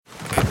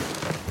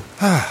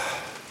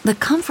The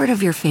comfort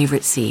of your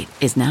favorite seat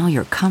is now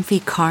your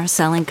comfy car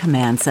selling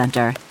command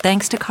center,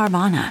 thanks to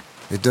Carvana.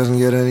 It doesn't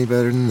get any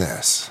better than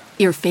this.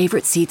 Your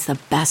favorite seat's the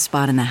best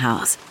spot in the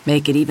house.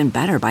 Make it even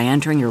better by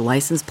entering your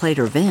license plate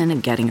or VIN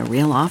and getting a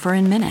real offer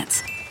in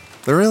minutes.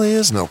 There really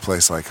is no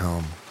place like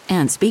home.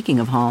 And speaking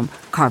of home,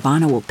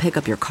 Carvana will pick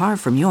up your car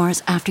from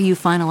yours after you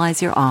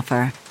finalize your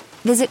offer.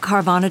 Visit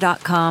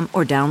Carvana.com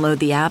or download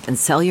the app and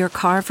sell your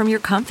car from your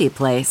comfy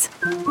place.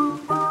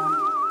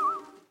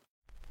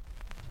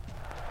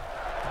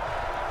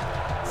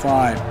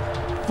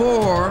 5,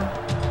 4,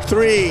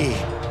 3,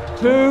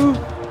 2,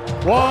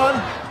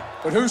 1.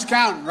 but who's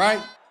counting,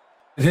 right?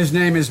 And his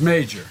name is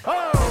Major.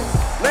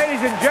 Oh,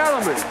 ladies and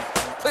gentlemen,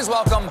 please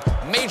welcome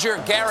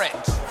Major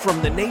Garrett.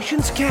 From the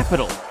nation's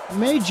capital.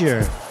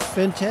 Major,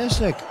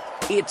 fantastic.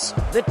 It's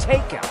The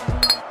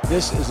Takeout.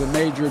 This is a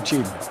major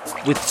achievement.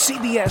 With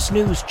CBS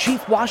News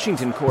Chief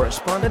Washington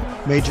Correspondent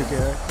Major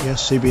Garrett,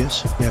 yes,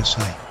 CBS, yes,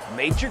 hi.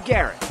 Major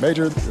Garrett.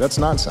 Major, that's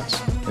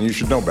nonsense, and you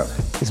should know better.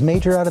 Is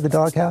Major out of the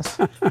doghouse?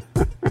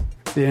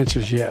 The answer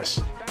is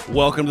yes.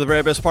 Welcome to the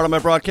very best part of my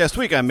broadcast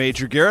week. I'm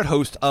Major Garrett,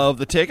 host of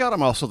The Takeout.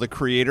 I'm also the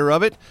creator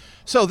of it.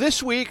 So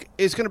this week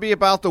is going to be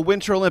about the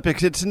Winter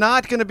Olympics. It's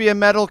not going to be a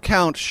medal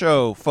count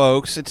show,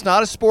 folks. It's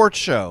not a sports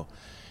show.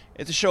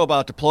 It's a show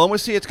about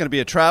diplomacy. It's going to be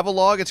a travel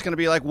log. It's going to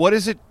be like, what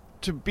is it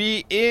to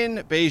be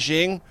in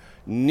Beijing,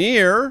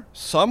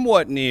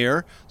 somewhat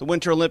near, the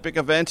Winter Olympic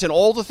events and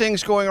all the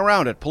things going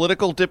around it.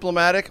 Political,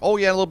 diplomatic, a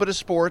little bit of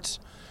sports.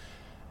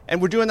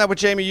 And we're doing that with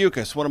Jamie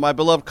Yuccas, one of my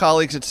beloved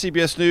colleagues at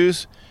CBS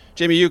News.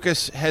 Jamie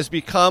Yuccas has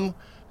become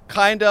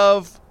kind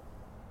of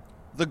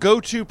the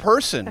go-to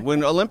person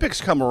when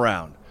Olympics come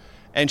around.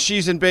 And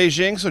she's in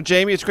Beijing. So,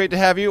 Jamie, it's great to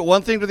have you.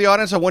 One thing to the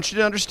audience, I want you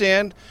to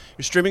understand,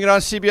 you're streaming it on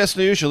CBS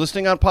News. You're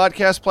listening on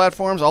podcast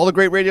platforms, all the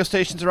great radio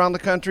stations around the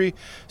country,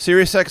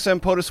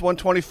 SiriusXM, POTUS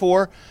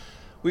 124.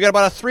 We got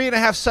about a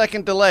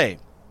 3.5-second delay.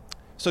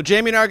 So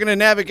Jamie and I are going to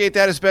navigate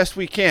that as best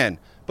we can.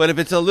 But if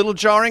it's a little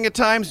jarring at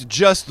times,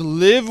 just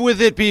live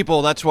with it,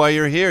 people. That's why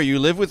you're here. You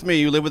live with me.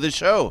 You live with the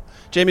show.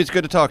 Jamie, it's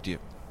good to talk to you.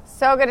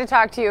 So good to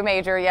talk to you,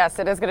 Major. Yes,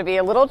 it is going to be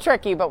a little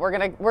tricky, but we're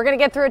gonna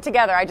get through it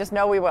together. I just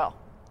know we will.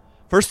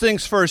 First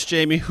things first,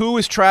 Jamie. Who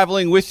is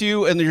traveling with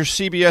you and your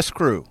CBS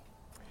crew?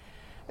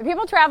 The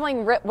people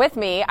traveling with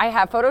me, I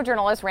have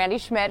photojournalist Randy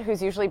Schmidt,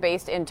 who's usually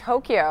based in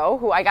Tokyo,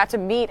 who I got to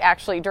meet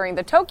actually during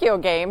the Tokyo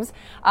Games,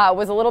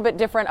 was a little bit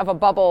different of a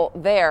bubble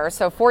there.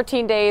 So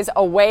 14 days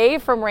away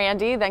from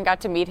Randy, then got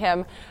to meet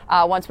him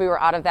once we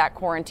were out of that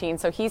quarantine.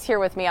 So he's here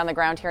with me on the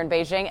ground here in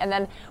Beijing. And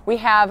then we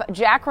have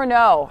Jack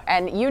Renault.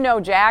 And you know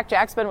Jack.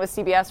 Jack's been with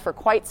CBS for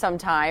quite some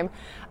time.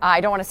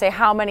 I don't want to say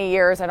how many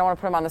years. I don't want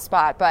to put him on the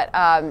spot. But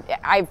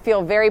I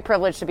feel very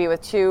privileged to be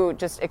with two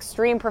just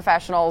extreme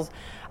professionals.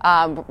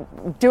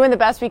 Doing the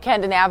best we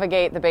can to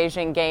navigate the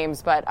Beijing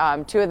Games, but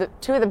two of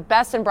the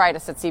best and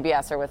brightest at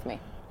CBS are with me.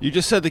 You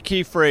just said the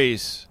key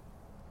phrase,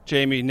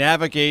 Jamie,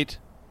 navigate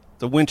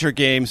the Winter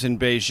Games in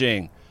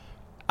Beijing.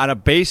 On a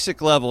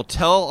basic level,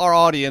 tell our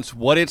audience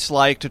what it's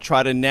like to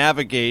try to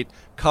navigate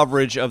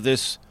coverage of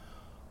this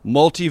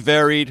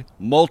multivaried,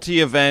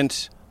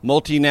 multi-event,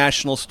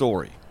 multinational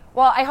story.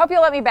 Well, I hope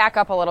you'll let me back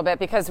up a little bit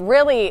because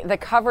really the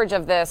coverage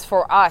of this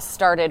for us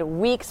started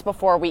weeks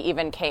before we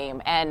even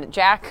came. And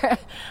Jack,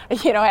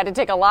 had to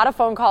take a lot of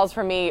phone calls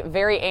from me,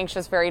 very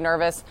anxious, very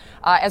nervous,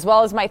 as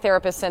well as my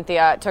therapist,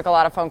 Cynthia, took a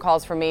lot of phone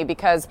calls from me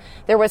because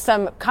there was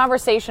some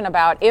conversation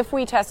about if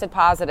we tested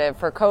positive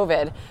for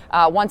COVID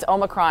once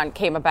Omicron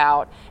came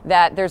about,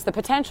 that there's the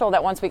potential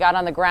that once we got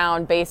on the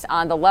ground based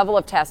on the level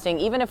of testing,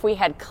 even if we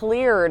had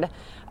cleared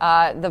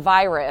the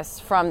virus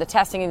from the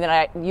testing in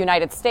the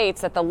United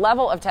States, that the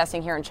level of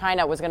testing here in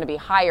China was going to be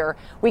higher.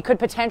 We could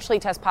potentially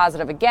test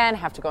positive again,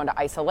 have to go into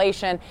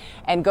isolation,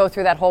 and go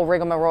through that whole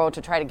rigmarole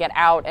to try to get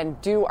out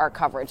and do our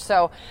coverage.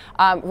 So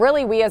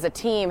really, we as a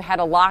team had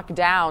to lock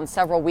down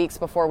several weeks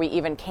before we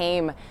even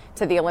came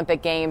to the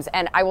Olympic Games.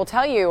 And I will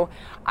tell you,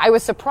 I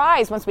was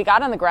surprised once we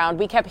got on the ground.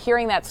 We kept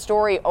hearing that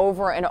story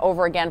over and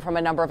over again from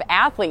a number of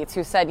athletes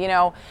who said,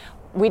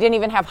 we didn't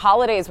even have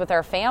holidays with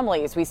our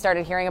families. We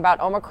started hearing about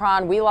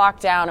Omicron. We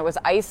locked down. It was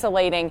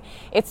isolating.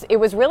 It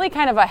was really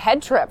kind of a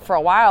head trip for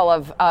a while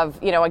of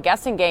a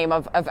guessing game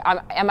of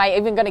am I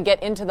even going to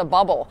get into the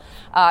bubble?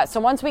 So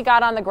once we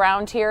got on the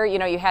ground here,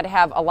 you had to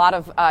have a lot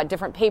of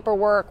different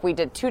paperwork. We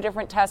did 2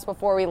 different tests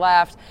before we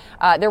left.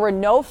 There were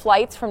no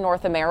flights from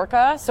North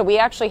America, so we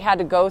actually had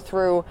to go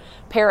through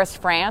Paris,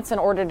 France, in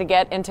order to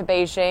get into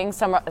Beijing.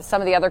 Some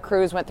of the other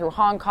crews went through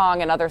Hong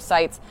Kong and other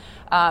sites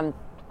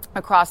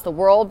across the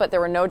world, but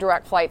there were no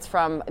direct flights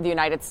from the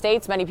United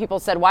States. Many people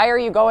said, why are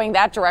you going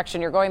that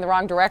direction? You're going the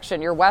wrong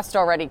direction. You're west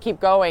already.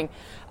 Keep going.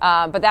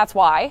 But that's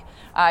why.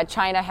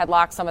 China had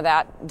locked some of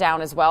that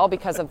down as well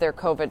because of their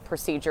COVID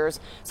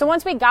procedures. So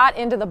once we got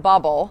into the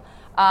bubble,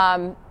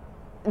 the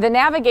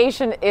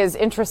navigation is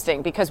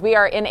interesting because we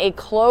are in a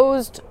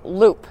closed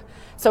loop.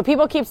 So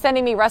people keep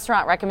sending me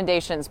restaurant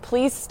recommendations.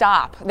 Please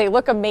stop. They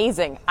look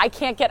amazing. I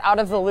can't get out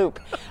of the loop.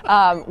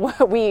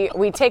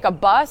 We take a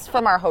bus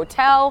from our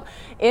hotel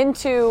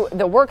into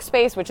the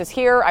workspace, which is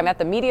here. I'm at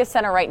the media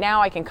center right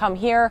now. I can come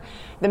here.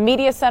 The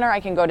media center,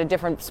 I can go to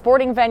different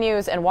sporting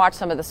venues and watch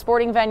some of the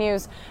sporting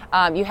venues.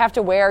 You have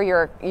to wear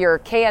your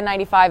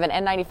KN95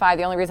 and N95.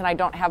 The only reason I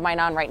don't have mine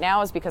on right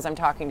now is because I'm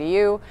talking to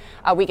you.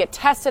 We get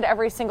tested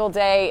every single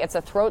day. It's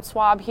a throat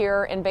swab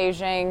here in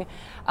Beijing.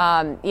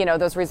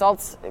 Those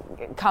results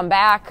come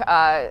back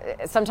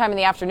sometime in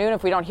the afternoon.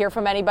 If we don't hear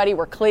from anybody,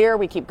 we're clear.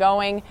 We keep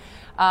going.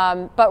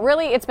 But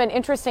really, it's been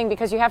interesting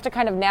because you have to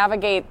kind of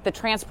navigate the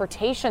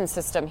transportation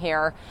system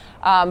here.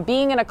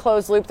 Being in a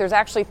closed loop, there's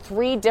actually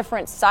 3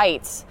 different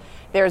sites.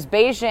 There's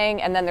Beijing,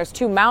 and then there's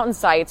 2 mountain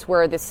sites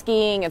where the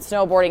skiing and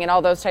snowboarding and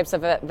all those types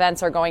of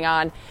events are going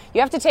on.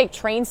 You have to take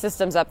train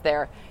systems up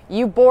there.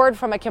 You board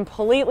from a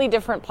completely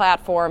different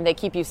platform. They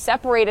keep you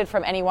separated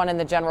from anyone in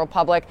the general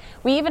public.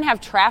 We even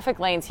have traffic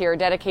lanes here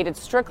dedicated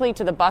strictly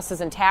to the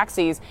buses and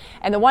taxis.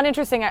 And the one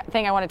interesting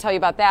thing I want to tell you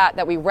about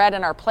that we read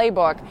in our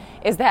playbook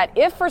is that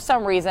if for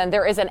some reason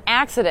there is an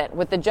accident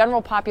with the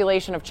general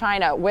population of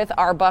China with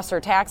our bus or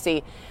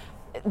taxi,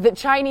 the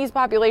Chinese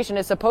population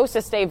is supposed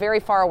to stay very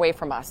far away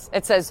from us.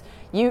 It says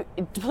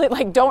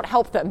don't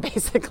help them,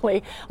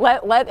 basically.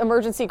 Let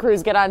emergency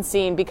crews get on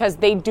scene because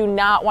they do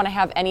not want to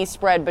have any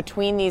spread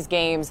between these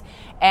games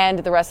and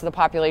the rest of the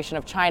population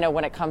of China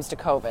when it comes to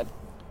COVID.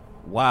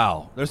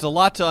 Wow. There's a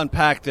lot to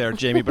unpack there,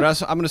 Jamie, but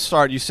I'm going to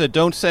start. You said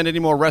don't send any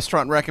more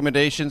restaurant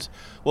recommendations.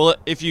 Well,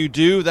 if you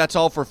do, that's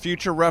all for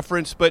future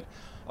reference, but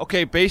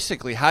okay,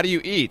 basically, how do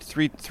you eat?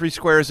 Three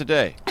squares a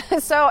day?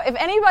 So if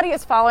anybody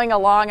is following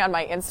along on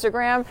my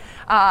Instagram,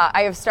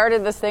 I have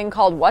started this thing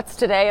called What's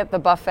Today at the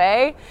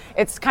Buffet.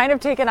 It's kind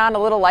of taken on a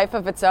little life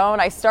of its own.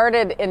 I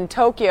started in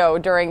Tokyo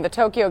during the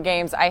Tokyo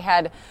Games. I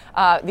had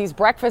these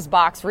breakfast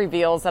box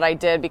reveals that I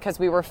did because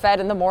we were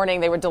fed in the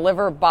morning. They would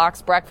deliver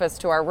box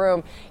breakfast to our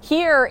room.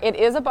 Here, it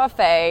is a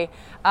buffet,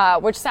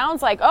 which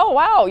sounds like, oh,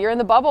 wow, you're in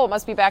the bubble. It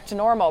must be back to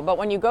normal. But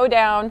when you go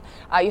down,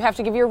 you have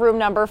to give your room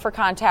number for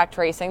contact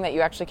tracing that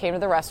you actually came to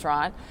the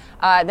restaurant.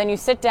 Then you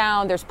sit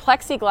down. There's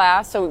plexiglass.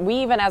 So we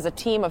even as a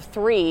team of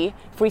 3,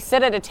 if we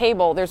sit at a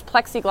table, there's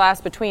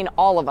plexiglass between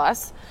all of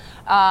us.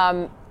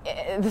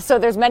 So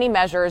there's many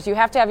measures. You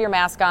have to have your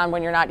mask on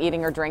when you're not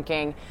eating or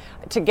drinking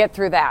to get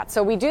through that.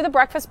 So we do the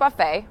breakfast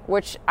buffet,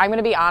 which I'm going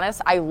to be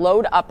honest, I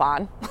load up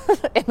on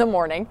in the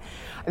morning.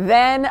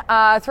 Then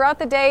throughout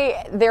the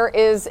day, there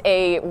is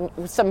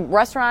some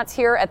restaurants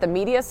here at the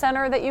media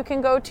center that you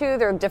can go to.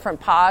 There are different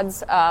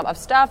pods of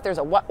stuff. There's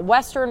a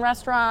Western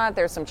restaurant.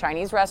 There's some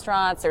Chinese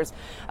restaurants. There's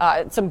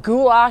some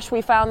goulash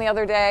we found the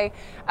other day.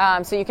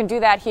 So you can do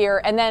that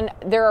here. And then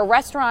there are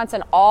restaurants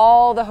in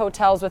all the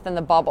hotels within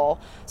the bubble.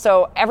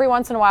 So every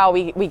once in a while,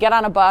 we get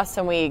on a bus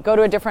and we go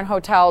to a different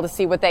hotel to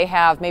see what they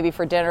have, maybe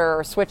for dinner,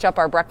 or switch up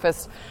our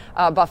breakfast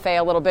buffet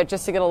a little bit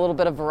just to get a little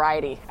bit of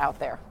variety out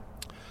there.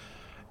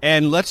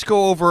 And let's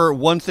go over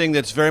one thing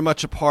that's very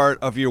much a part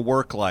of your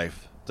work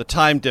life, the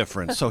time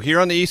difference. So here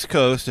on the East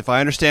Coast, if I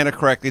understand it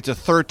correctly, it's a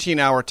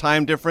 13-hour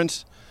time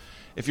difference.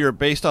 If you're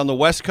based on the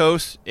West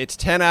Coast, it's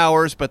 10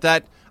 hours, but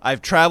that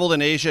I've traveled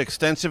in Asia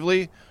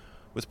extensively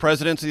with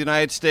presidents of the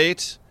United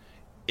States.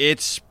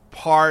 It's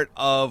part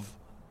of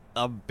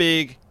a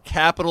big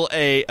capital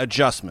A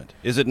adjustment,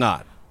 is it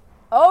not?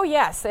 Oh,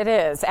 yes, it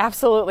is.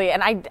 Absolutely.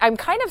 And I'm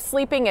kind of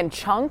sleeping in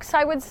chunks,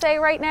 I would say,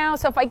 right now.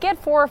 So if I get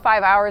 4 or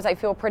 5 hours, I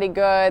feel pretty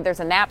good. There's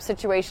a nap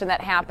situation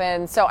that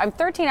happens. So I'm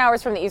 13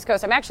 hours from the East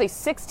Coast. I'm actually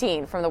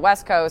 16 from the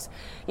West Coast.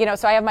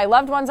 So I have my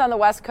loved ones on the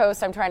West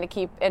Coast I'm trying to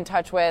keep in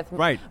touch with.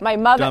 Right. My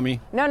mother. Dummy.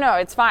 No,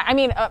 it's fine. I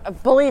mean,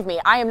 believe me,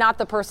 I am not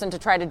the person to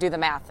try to do the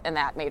math in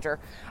that, Major.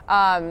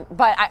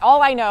 But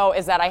all I know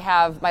is that I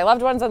have my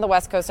loved ones on the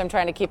West Coast I'm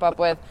trying to keep up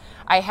with.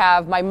 I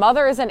have my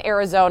mother is in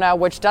Arizona,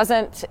 which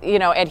doesn't,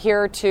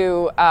 adhere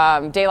to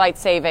daylight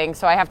saving,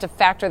 so I have to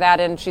factor that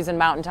in. She's in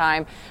Mountain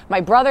Time. My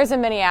brother's in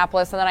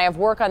Minneapolis, and then I have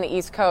work on the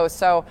East Coast.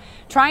 So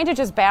trying to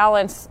just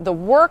balance the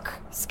work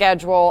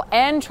schedule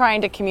and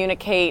trying to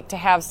communicate to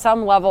have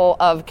some level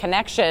of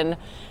connection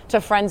to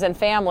friends and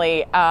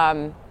family.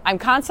 I'm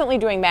constantly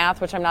doing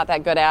math, which I'm not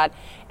that good at.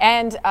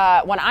 And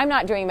when I'm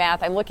not doing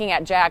math, I'm looking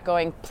at Jack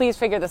going, please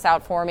figure this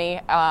out for me.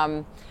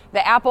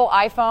 The Apple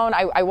iPhone,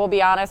 I will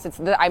be honest,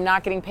 I'm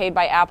not getting paid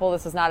by Apple.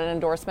 This is not an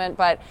endorsement,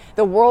 but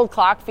the world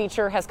clock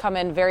feature has come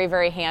in very,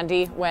 very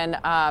handy when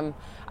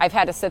I've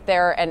had to sit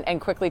there and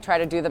quickly try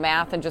to do the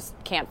math and just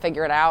can't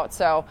figure it out.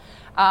 So,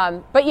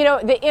 but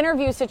the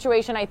interview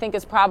situation I think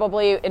is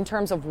probably, in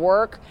terms of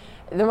work,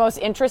 the most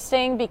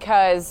interesting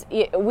because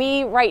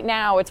right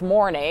now it's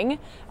morning.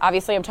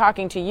 Obviously I'm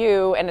talking to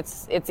you and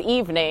it's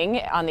evening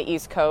on the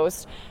East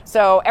Coast.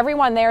 So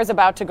everyone there is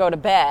about to go to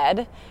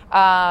bed.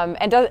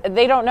 And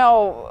they don't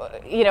know,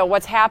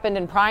 what's happened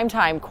in prime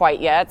time quite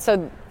yet.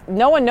 So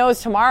no one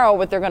knows tomorrow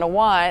what they're going to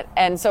want.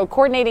 And so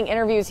coordinating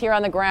interviews here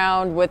on the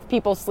ground with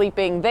people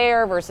sleeping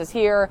there versus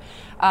here,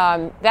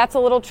 that's a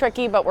little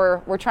tricky, but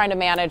we're trying to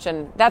manage.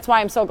 And that's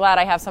why I'm so glad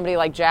I have somebody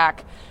like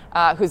Jack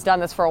who's done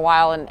this for a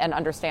while and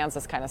understands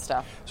this kind of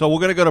stuff. So we're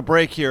going to go to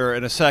break here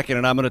in a second,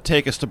 and I'm going to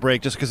take us to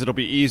break just because it'll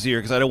be easier,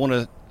 because I don't want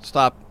to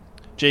stop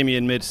Jamie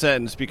in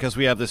mid-sentence because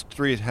we have this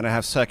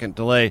 3.5 second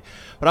delay.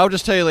 But I'll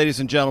just tell you, ladies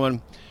and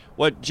gentlemen,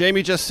 what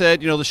Jamie just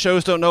said, the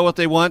shows don't know what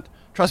they want.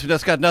 Trust me,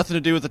 that's got nothing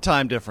to do with the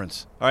time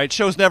difference. All right,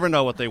 shows never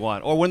know what they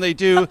want. Or when they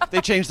do,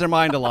 they change their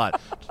mind a lot.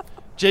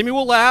 Jamie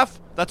will laugh.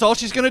 That's all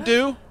she's going to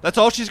do. That's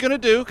all she's going to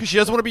do because she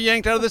doesn't want to be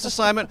yanked out of this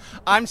assignment.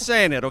 I'm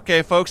saying it,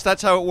 okay, folks?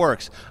 That's how it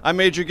works. I'm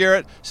Major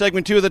Garrett,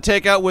 segment 2 of The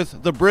Takeout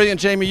with the brilliant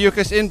Jamie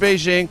Yuccas in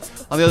Beijing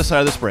on the other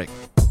side of this break.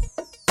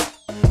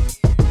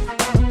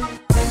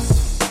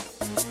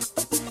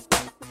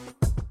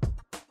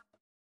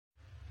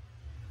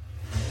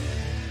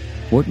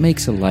 What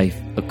makes a life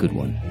a good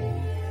one?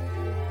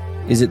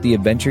 Is it the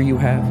adventure you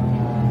have?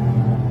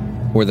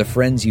 Or the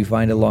friends you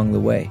find along the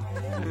way?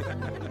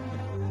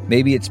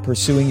 Maybe it's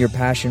pursuing your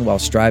passion while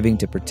striving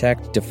to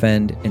protect,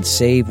 defend, and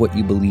save what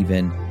you believe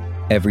in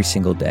every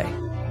single day.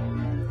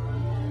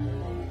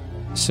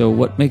 So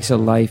what makes a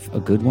life a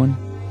good one?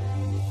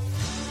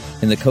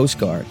 In the Coast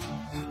Guard,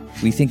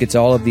 we think it's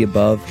all of the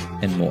above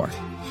and more.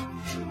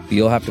 But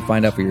you'll have to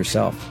find out for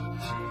yourself.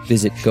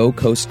 Visit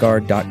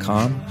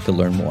gocoastguard.com to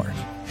learn more.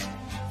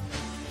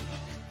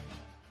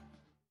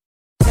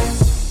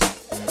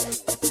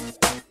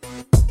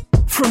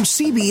 From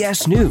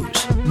CBS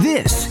News,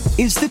 this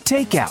is The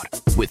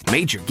Takeout with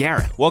Major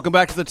Garrett. Welcome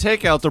back to The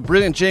Takeout. The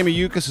brilliant Jamie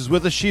Yuccas is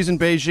with us. She's in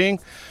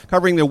Beijing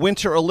covering the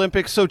Winter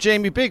Olympics. So,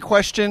 Jamie, big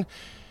question.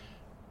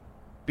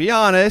 Be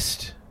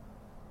honest.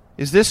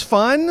 Is this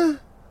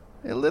fun?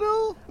 A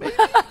little? Maybe?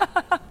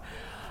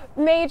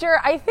 Major,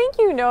 I think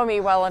you know me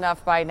well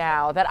enough by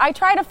now that I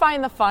try to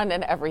find the fun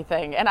in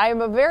everything. And I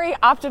am a very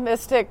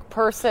optimistic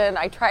person.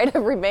 I try to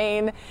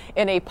remain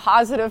in a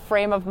positive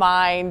frame of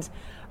mind.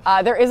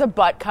 There is a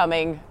but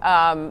coming.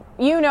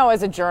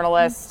 As a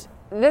journalist,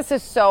 this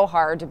is so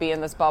hard to be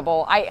in this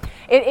bubble.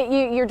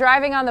 You're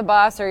driving on the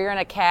bus or you're in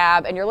a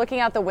cab and you're looking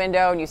out the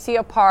window and you see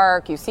a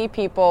park, you see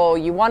people,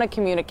 you want to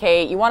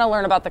communicate, you want to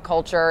learn about the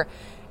culture.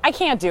 I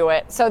can't do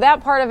it. So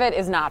that part of it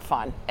is not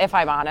fun, if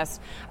I'm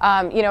honest.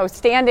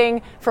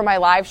 Standing for my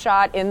live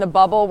shot in the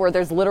bubble where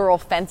there's literal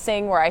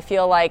fencing, where I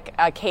feel like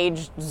a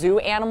caged zoo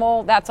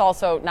animal, that's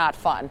also not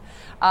fun.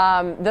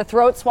 The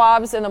throat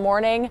swabs in the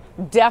morning,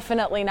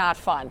 definitely not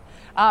fun.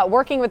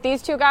 Working with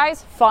these two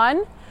guys,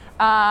 fun.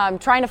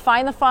 Trying to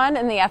find the fun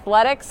in the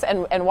athletics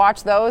and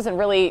watch those and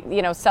really,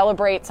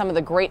 celebrate some of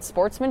the great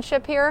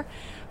sportsmanship here.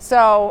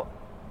 So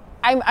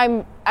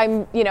I'm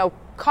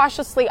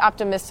cautiously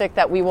optimistic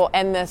that we will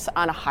end this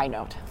on a high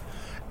note.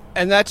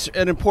 And that's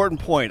an important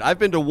point. I've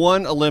been to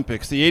one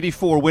Olympics, the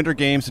 84 Winter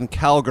Games in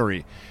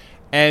Calgary,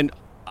 and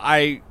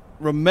I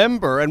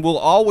remember and will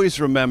always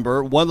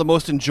remember one of the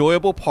most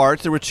enjoyable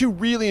parts. There were two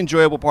really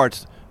enjoyable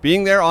parts,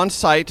 being there on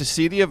site to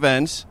see the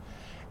events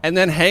and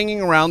then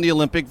hanging around the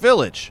Olympic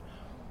Village.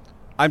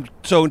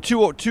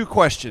 Two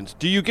questions.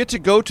 Do you get to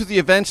go to the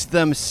events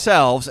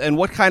themselves, and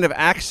what kind of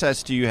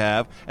access do you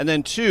have? And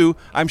then two,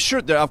 I'm sure,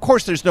 of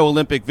course there's no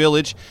Olympic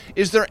Village.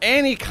 Is there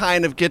any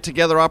kind of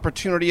get-together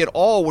opportunity at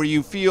all where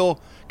you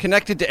feel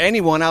connected to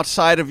anyone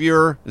outside of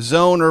your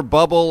zone or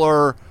bubble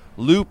or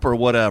loop or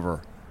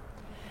whatever?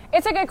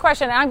 It's a good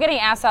question, and I'm getting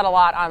asked that a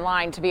lot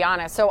online, to be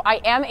honest. So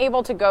I am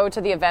able to go to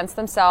the events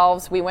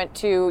themselves. We went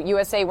to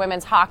USA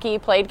Women's Hockey,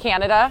 played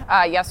Canada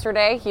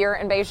yesterday here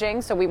in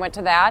Beijing, so we went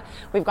to that.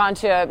 We've gone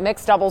to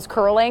mixed doubles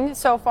curling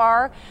so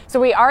far.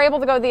 So we are able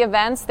to go to the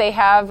events. They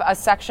have a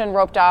section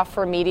roped off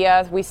for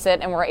media. We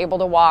sit and we're able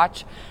to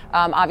watch.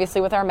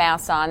 Obviously with our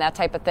masks on, that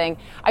type of thing.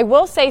 I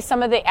will say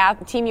some of the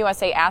Team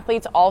USA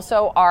athletes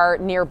also are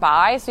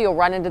nearby, so you'll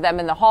run into them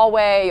in the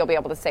hallway. You'll be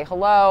able to say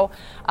hello.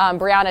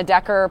 Brianna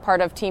Decker,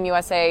 part of Team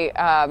USA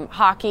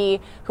hockey,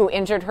 who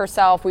injured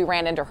herself, we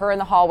ran into her in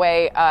the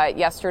hallway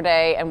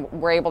yesterday and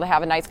were able to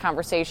have a nice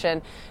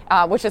conversation,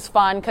 which is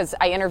fun because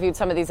I interviewed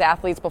some of these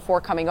athletes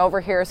before coming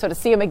over here. So to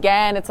see them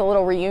again, it's a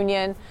little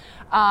reunion.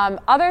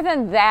 Other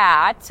than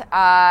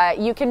that,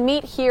 you can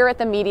meet here at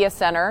the Media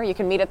Center. You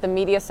can meet at the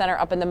Media Center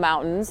up in the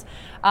mountains.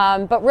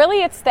 But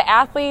really, it's the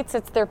athletes,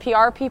 it's their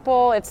PR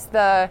people, it's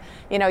the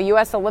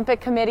U.S.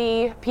 Olympic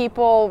Committee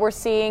people we're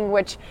seeing,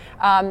 which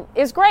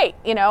is great.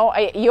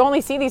 You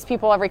only see these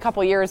people every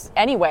couple years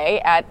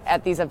anyway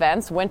at these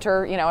events.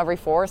 Winter, every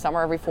 4,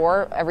 summer every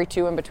 4, every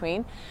 2 in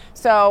between.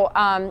 So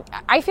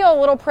I feel a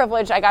little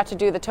privileged I got to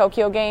do the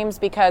Tokyo Games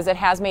because it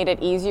has made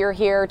it easier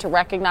here to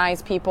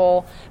recognize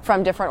people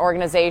from different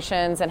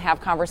organizations and have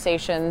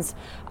conversations,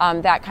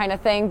 that kind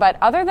of thing. But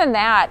other than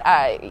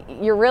that,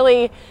 you're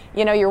really,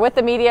 you're with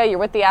the media, you're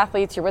with the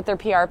athletes, you're with their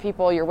PR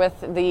people, you're with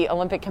the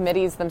Olympic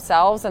committees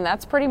themselves, and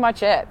that's pretty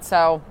much it.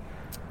 So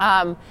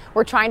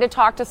We're trying to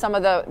talk to some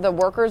of the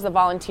workers, the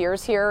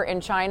volunteers here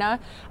in China.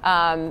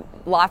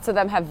 Lots of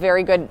them have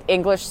very good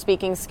English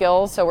speaking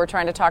skills, so we're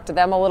trying to talk to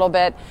them a little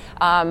bit.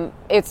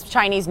 It's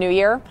Chinese New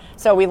Year,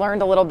 so we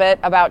learned a little bit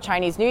about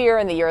Chinese New Year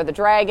and the Year of the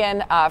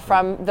Dragon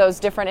from those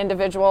different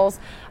individuals.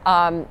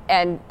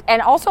 And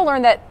also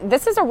learned that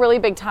this is a really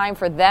big time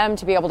for them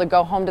to be able to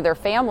go home to their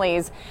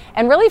families.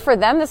 And really for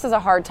them, this is a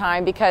hard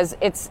time because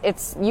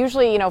it's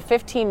usually,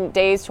 15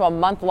 days to a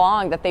month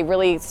long that they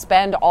really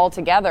spend all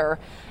together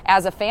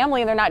as a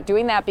family. And they're not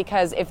doing that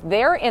because if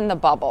they're in the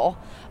bubble,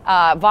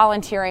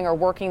 volunteering or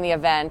working the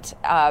event,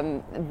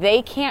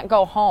 they can't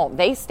go home.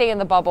 They stay in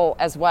the bubble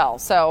as well.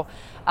 So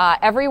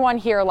everyone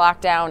here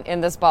locked down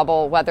in this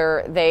bubble,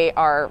 whether they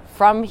are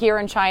from here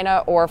in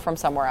China or from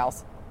somewhere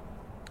else.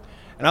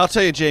 And I'll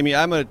tell you, Jamie,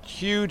 I'm a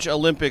huge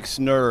Olympics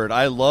nerd.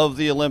 I love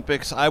the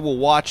Olympics. I will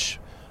watch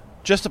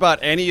just about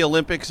any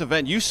Olympics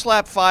event. You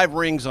slap 5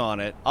 rings on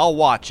it, I'll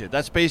watch it.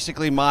 That's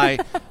basically my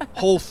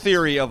whole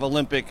theory of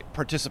Olympic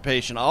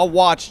participation. I'll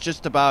watch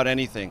just about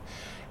anything.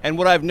 And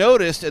what I've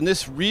noticed, and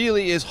this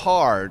really is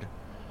hard,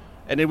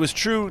 and it was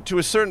true to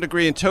a certain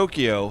degree in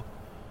Tokyo,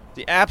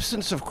 the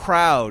absence of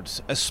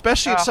crowds,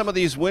 especially at some of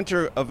these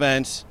winter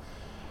events.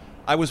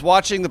 I was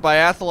watching the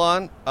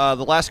biathlon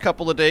the last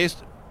couple of days,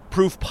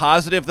 proof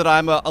positive that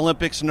I'm an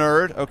Olympics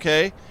nerd,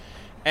 okay?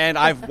 And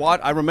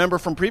I remember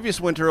from previous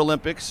Winter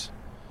Olympics,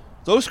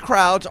 those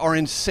crowds are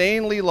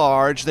insanely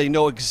large. They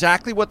know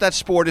exactly what that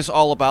sport is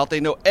all about. They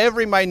know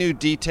every minute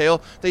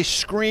detail. They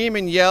scream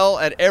and yell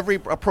at every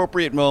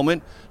appropriate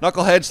moment.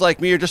 Knuckleheads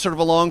like me are just sort of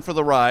along for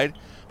the ride.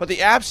 But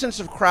the absence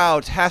of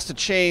crowds has to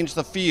change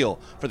the feel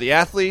for the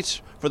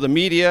athletes, for the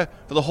media,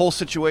 for the whole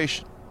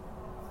situation.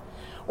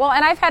 Well,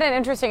 and I've had an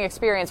interesting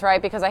experience,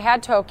 right? Because I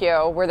had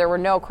Tokyo where there were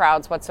no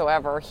crowds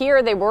whatsoever.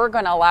 Here, they were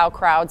going to allow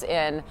crowds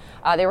in.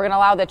 They were going to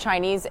allow the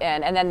Chinese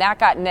in. And then that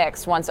got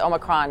nixed once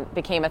Omicron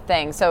became a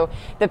thing. So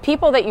the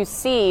people that you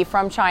see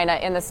from China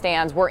in the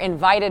stands were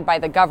invited by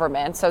the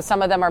government. So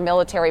some of them are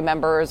military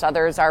members.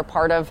 Others are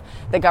part of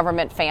the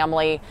government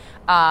family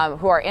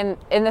who are in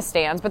the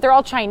stands. But they're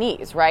all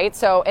Chinese, right?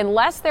 So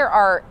unless there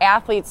are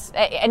athletes,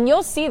 and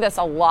you'll see this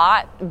a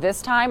lot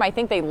this time. I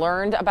think they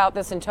learned about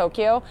this in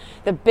Tokyo.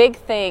 The big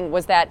thing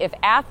was that if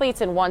athletes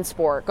in one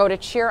sport go to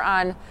cheer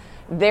on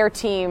their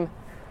team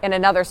in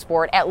another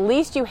sport, at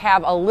least you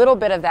have a little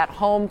bit of that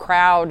home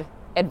crowd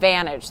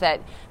advantage, that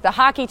the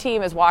hockey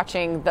team is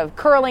watching the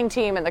curling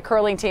team and the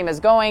curling team is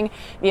going,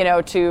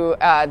 to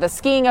the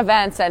skiing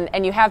events,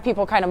 and you have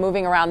people kind of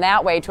moving around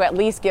that way to at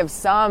least give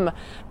some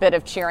bit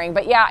of cheering.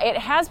 But yeah, it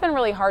has been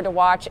really hard to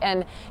watch.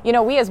 And,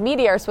 we as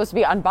media are supposed to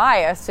be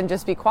unbiased and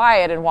just be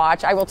quiet and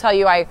watch. I will tell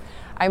you, I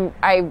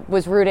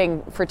was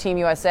rooting for Team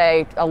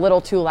USA a little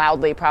too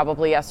loudly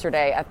probably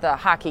yesterday at the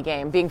hockey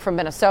game. Being from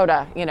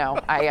Minnesota,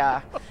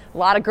 a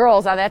lot of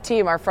girls on that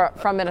team are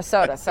from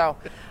Minnesota. So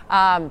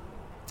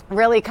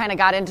really kind of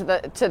got into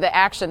the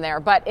action there.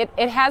 But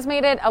it has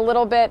made it a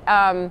little bit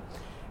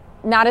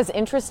not as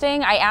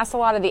interesting. I asked a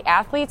lot of the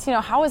athletes,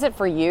 how is it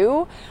for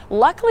you?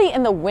 Luckily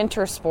in the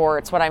winter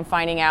sports, what I'm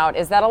finding out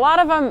is that a lot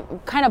of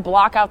them kind of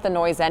block out the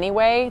noise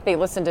anyway. They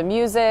listen to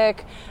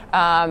music,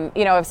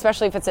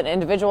 especially if it's an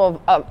individual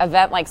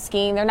event like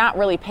skiing, they're not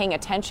really paying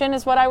attention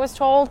is what I was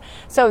told.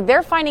 So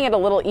they're finding it a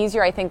little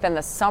easier, I think, than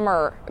the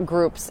summer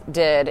groups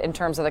did in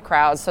terms of the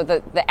crowds. So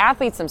the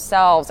athletes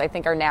themselves, I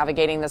think, are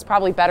navigating this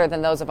probably better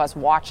than those of us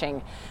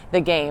watching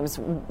the games,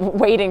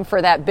 waiting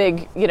for that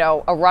big,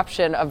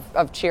 eruption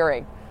of cheering.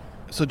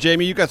 So,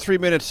 Jamie, you got 3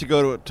 minutes to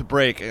go to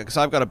break because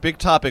I've got a big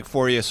topic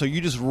for you. So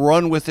you just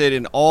run with it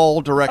in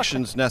all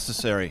directions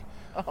necessary.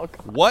 Oh,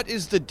 God. What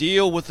is the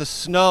deal with the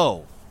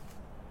snow?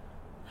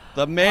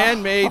 The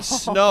man-made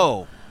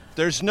snow.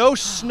 There's no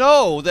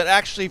snow that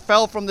actually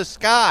fell from the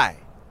sky.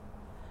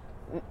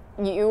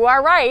 You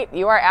are right.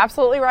 You are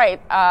absolutely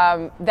right.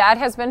 That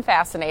has been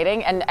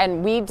fascinating.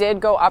 And we did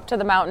go up to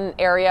the mountain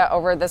area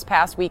over this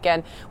past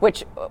weekend,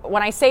 which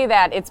when I say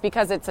that, it's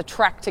because it's a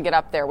trek to get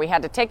up there. We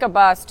had to take a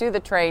bus to the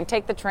train,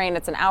 take the train.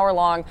 It's an hour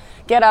long,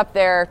 get up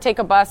there, take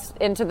a bus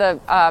into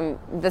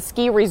the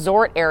ski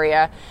resort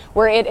area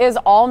where it is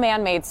all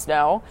man-made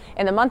snow.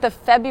 In the month of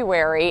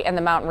February in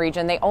the mountain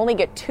region, they only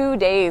get 2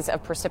 days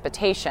of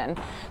precipitation.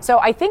 So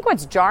I think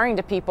what's jarring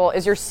to people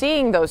is you're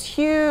seeing those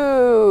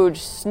huge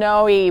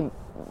snowy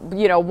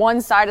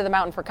one side of the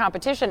mountain for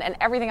competition and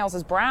everything else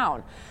is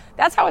brown.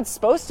 That's how it's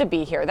supposed to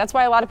be here. That's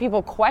why a lot of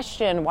people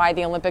question why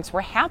the Olympics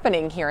were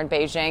happening here in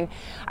Beijing.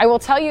 I will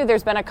tell you,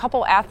 there's been a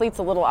couple athletes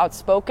a little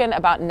outspoken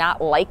about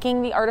not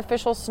liking the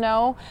artificial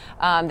snow,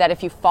 that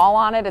if you fall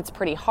on it, it's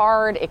pretty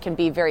hard. It can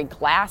be very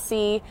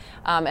glassy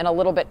and a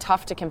little bit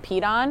tough to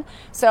compete on.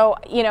 So,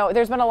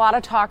 there's been a lot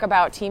of talk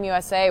about Team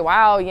USA.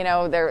 Wow,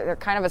 they're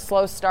kind of a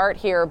slow start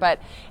here. But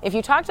if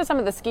you talk to some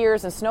of the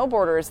skiers and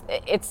snowboarders,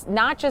 it's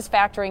not just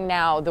factoring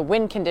now the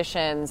wind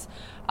conditions,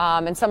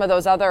 and some of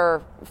those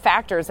other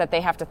factors that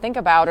they have to think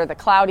about, or the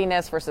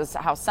cloudiness versus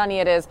how sunny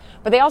it is.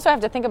 But they also have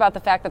to think about the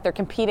fact that they're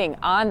competing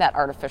on that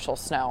artificial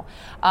snow,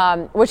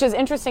 which is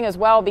interesting as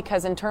well,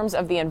 because in terms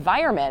of the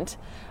environment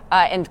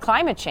and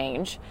climate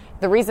change,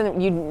 the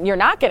reason you're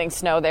not getting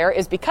snow there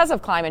is because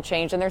of climate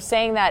change, and they're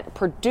saying that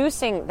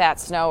producing that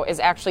snow is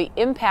actually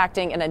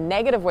impacting in a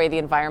negative way the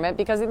environment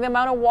because of the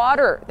amount of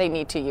water they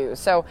need to use.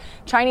 So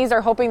Chinese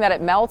are hoping that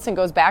it melts and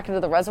goes back into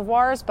the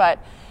reservoirs, but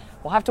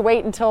we'll have to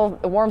wait until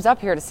it warms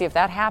up here to see if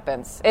that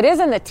happens. It is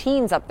in the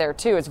teens up there,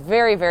 too. It's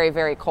very, very,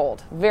 very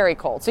cold. Very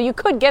cold. So you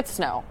could get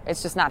snow.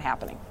 It's just not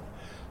happening.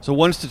 So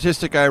one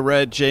statistic I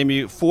read,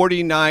 Jamie,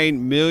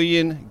 49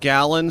 million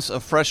gallons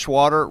of fresh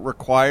water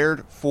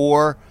required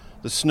for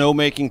the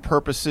snowmaking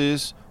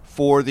purposes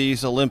for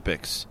these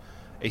Olympics.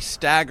 A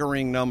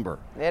staggering number.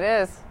 It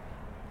is.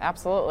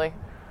 Absolutely.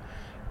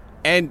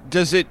 And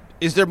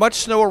is there much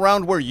snow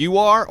around where you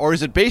are, or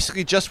is it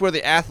basically just where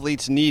the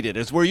athletes need it?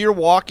 Is where you're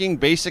walking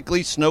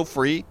basically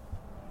snow-free?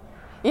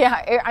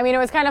 Yeah, I mean, it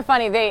was kind of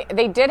funny.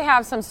 They did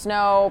have some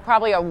snow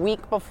probably a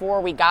week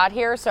before we got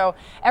here. So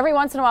every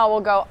once in a while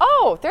we'll go,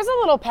 oh, there's a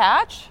little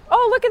patch.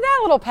 Oh, look at that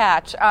little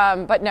patch.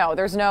 But no,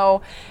 there's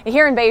no.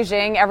 Here in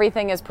Beijing,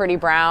 everything is pretty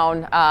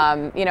brown.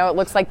 It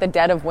looks like the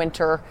dead of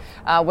winter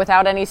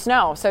without any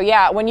snow. So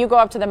yeah, when you go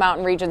up to the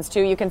mountain regions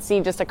too, you can see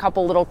just a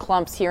couple little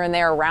clumps here and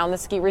there around the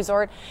ski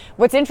resort.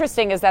 What's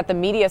interesting is that the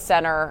media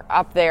center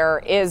up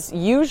there is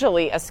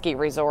usually a ski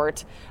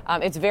resort.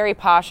 It's very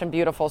posh and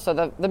beautiful.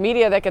 So the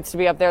media that gets to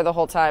be up there the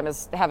whole time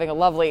is having a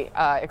lovely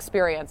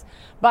experience.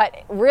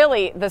 But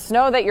really, the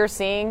snow that you're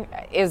seeing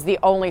is the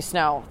only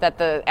snow that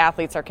the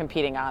athletes are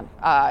competing on,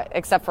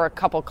 except for a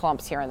couple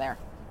clumps here and there.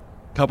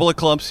 Couple of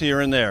clumps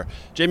here and there.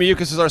 Jamie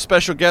Yuccas is our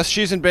special guest.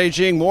 She's in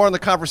Beijing. More on the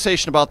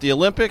conversation about the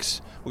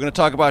Olympics. We're going to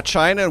talk about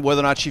China and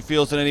whether or not she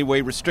feels in any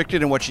way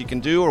restricted in what she can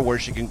do or where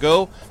she can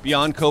go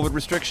beyond COVID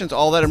restrictions.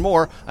 All that and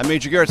more. I'm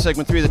Major Garrett,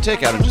 segment 3 of The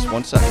Takeout in just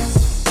 1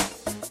 second.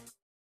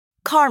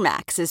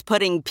 CarMax is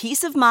putting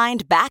peace of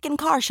mind back in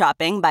car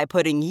shopping by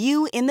putting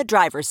you in the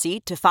driver's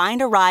seat to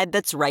find a ride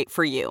that's right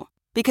for you.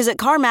 Because at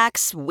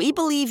CarMax, we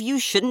believe you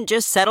shouldn't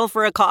just settle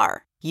for a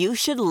car. You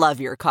should love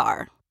your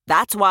car.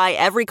 That's why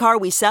every car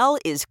we sell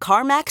is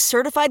CarMax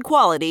certified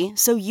quality,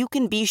 so you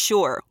can be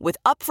sure with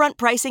upfront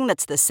pricing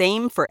that's the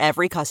same for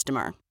every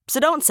customer. So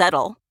don't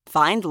settle.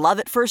 Find love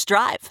at first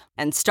drive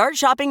and start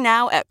shopping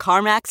now at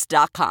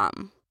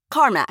CarMax.com.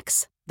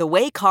 CarMax, the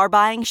way car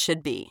buying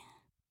should be.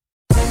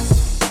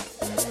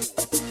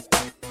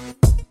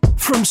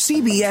 From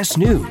CBS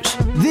News,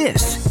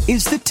 this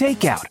is The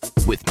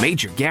Takeout with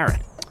Major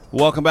Garrett.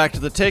 Welcome back to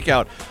The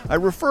Takeout. I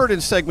referred in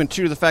segment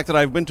 2 to the fact that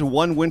I've been to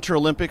one Winter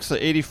Olympics,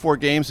 the 84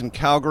 games in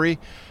Calgary,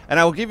 and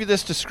I will give you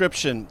this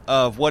description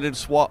of what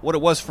it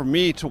was for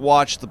me to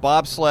watch the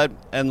bobsled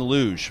and the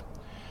luge.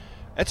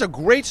 It's a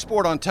great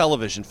sport on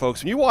television,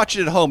 folks. When you watch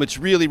it at home, it's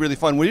really, really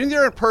fun. When you're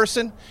there in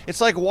person,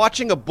 it's like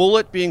watching a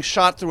bullet being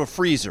shot through a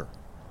freezer.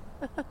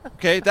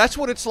 Okay, that's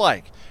what it's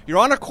like. You're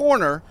on a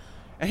corner,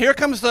 and here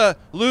comes the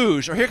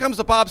luge, or here comes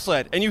the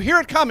bobsled, and you hear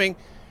it coming,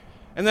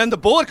 and then the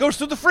bullet goes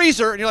through the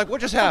freezer, and you're like, what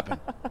just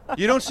happened?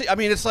 You don't see, I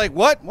mean, it's like,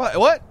 what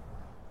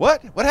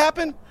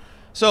happened?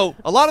 So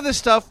a lot of this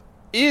stuff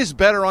is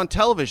better on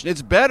television.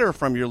 It's better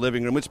from your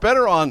living room. It's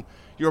better on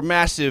your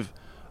massive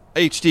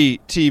HD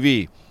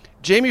TV.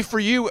 Jamie, for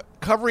you,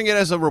 covering it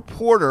as a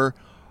reporter,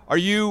 are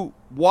you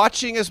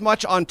watching as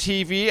much on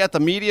TV at the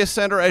media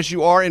center as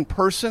you are in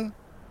person?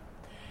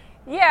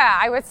 Yeah,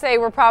 I would say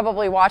we're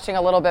probably watching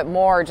a little bit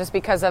more just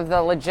because of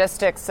the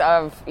logistics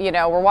of,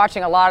 we're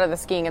watching a lot of the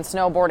skiing and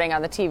snowboarding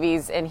on the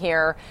TVs in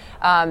here.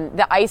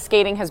 The ice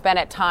skating has been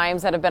at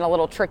times that have been a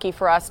little tricky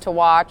for us to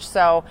watch.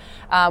 So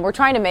we're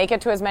trying to make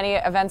it to as many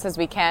events as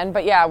we can.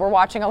 But yeah, we're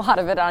watching a lot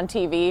of it on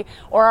TV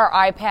or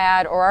our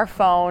iPad or our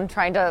phone,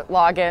 trying to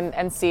log in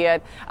and see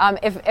it.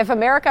 If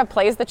America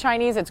plays the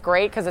Chinese, it's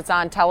great because it's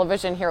on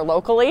television here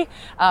locally,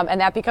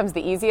 and that becomes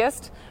the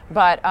easiest.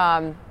 But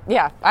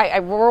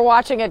we're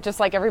watching it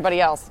just like everybody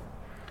else.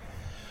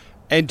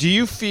 And do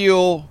you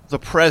feel the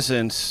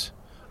presence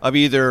of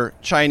either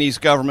Chinese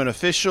government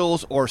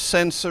officials or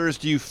censors?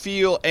 Do you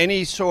feel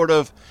any sort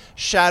of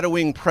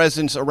shadowing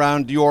presence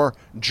around your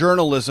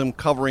journalism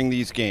covering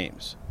these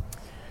games?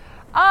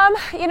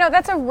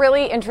 That's a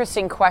really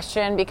interesting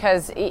question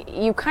because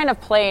you kind of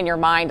play in your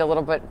mind a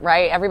little bit,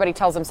 right? Everybody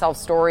tells themselves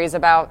stories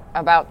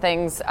about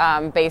things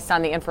based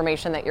on the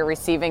information that you're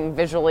receiving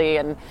visually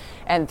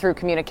and through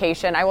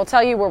communication. I will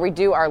tell you where we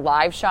do our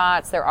live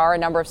shots, there are a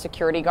number of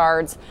security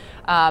guards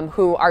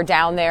who are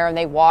down there and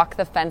they walk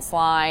the fence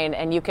line,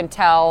 and you can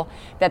tell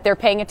that they're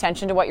paying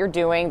attention to what you're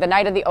doing. The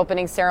night of the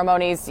opening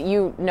ceremonies,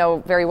 you know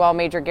very well,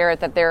 Major Garrett,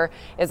 that there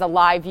is a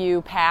live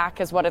view pack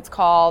is what it's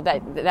called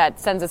that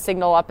sends a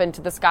signal up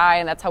into the sky,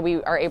 and that's how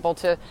we are able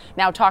to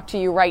now talk to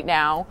you right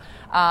now.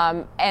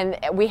 And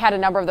we had a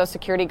number of those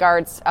security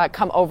guards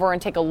come over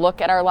and take a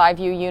look at our live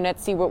view unit,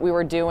 see what we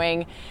were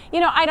doing.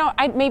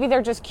 Maybe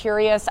they're just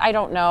curious. I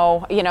don't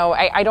know.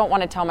 I don't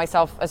want to tell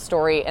myself a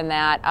story in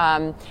that.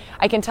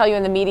 I can tell you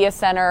in the media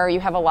center,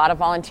 you have a lot of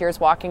volunteers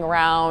walking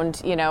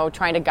around,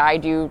 trying to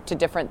guide you to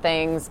different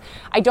things.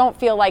 I don't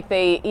feel like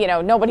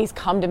nobody's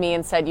come to me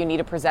and said, you need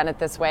to present it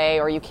this way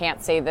or you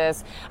can't say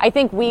this. I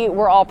think we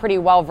were all pretty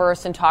well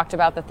versed and talked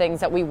about the things things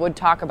that we would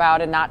talk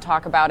about and not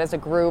talk about as a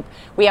group.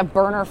 We have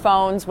burner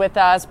phones with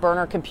us,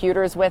 burner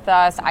computers with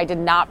us. I did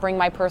not bring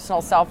my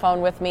personal cell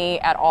phone with me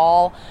at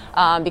all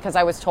because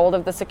I was told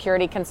of the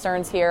security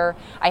concerns here.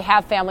 I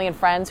have family and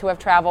friends who have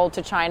traveled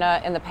to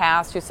China in the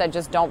past who said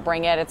just don't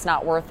bring it, it's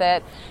not worth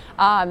it.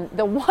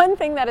 The one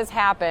thing that has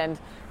happened,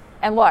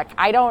 and look,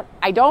 I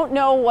don't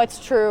know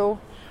what's true,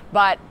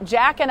 but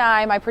Jack and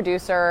I, my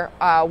producer,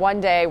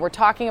 one day were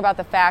talking about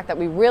the fact that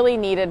we really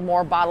needed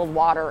more bottled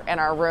water in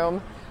our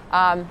room.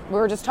 We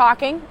were just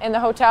talking in the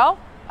hotel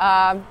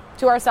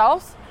to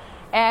ourselves,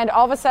 and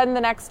all of a sudden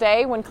the next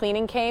day when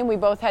cleaning came, we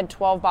both had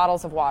 12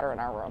 bottles of water in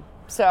our room.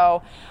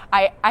 So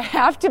I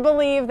have to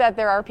believe that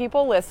there are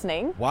people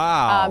listening.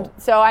 Wow.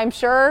 So I'm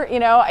sure,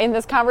 in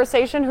this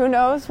conversation, who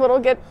knows what'll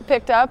get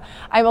picked up.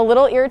 I'm a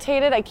little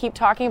irritated. I keep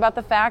talking about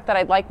the fact that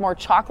I'd like more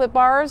chocolate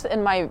bars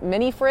in my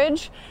mini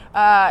fridge.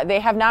 They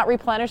have not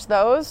replenished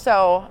those.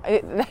 So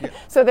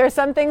there's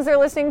some things they're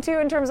listening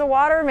to in terms of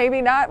water, maybe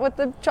not with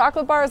the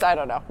chocolate bars. I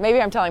don't know. Maybe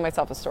I'm telling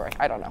myself a story.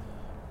 I don't know.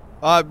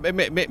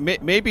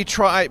 Maybe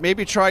try,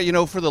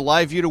 for the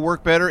live view to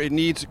work better, it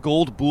needs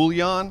gold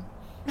bullion.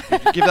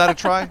 Give that a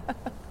try.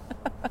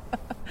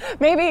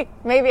 Maybe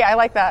I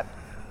like that.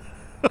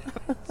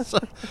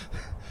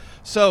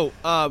 So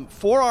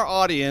for our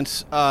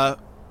audience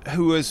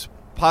who has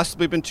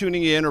possibly been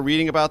tuning in or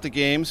reading about the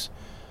games,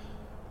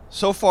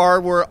 so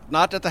far we're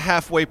not at the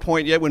halfway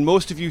point yet. When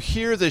most of you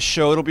hear this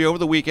show, it'll be over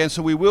the weekend,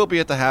 so we will be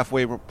at the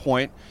halfway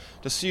point.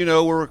 Just so you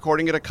know, we're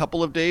recording it a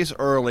couple of days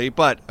early,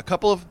 but a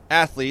couple of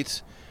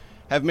athletes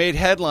have made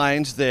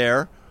headlines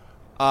there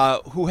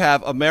who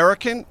have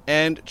American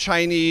and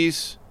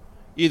Chinese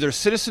either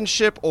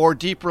citizenship or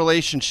deep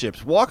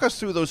relationships. Walk us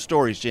through those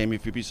stories, Jamie,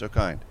 if you'd be so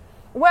kind.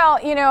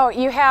 Well,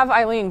 you have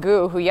Eileen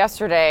Gu, who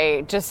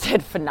yesterday just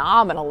did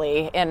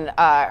phenomenally in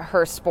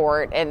her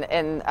sport.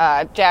 And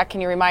Jack,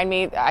 can you remind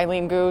me,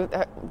 Eileen Gu,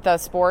 the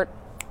sport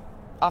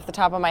off the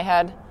top of my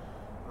head?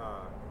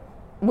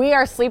 We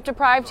are sleep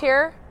deprived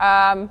here.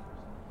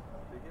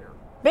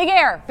 Big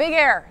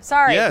air.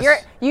 Sorry.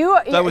 Yes.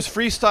 That was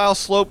freestyle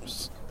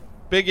slopes.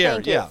 Big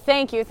air,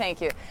 Thank you.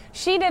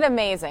 She did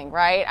amazing,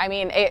 right? I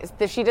mean,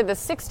 she did the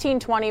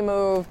 1620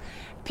 move.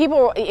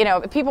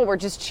 People were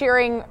just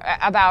cheering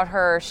about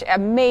her.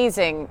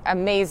 Amazing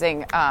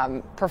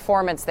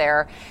performance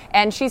there.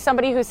 And she's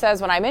somebody who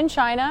says, when I'm in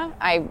China,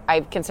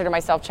 I consider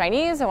myself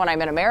Chinese, and when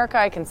I'm in America,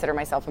 I consider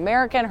myself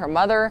American. Her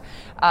mother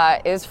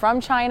is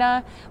from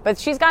China, but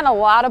she's gotten a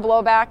lot of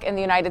blowback in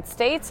the United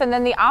States. And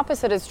then the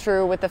opposite is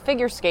true with the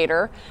figure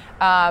skater,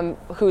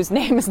 whose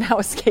name is now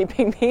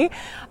escaping me.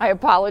 I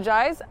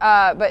apologize.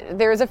 But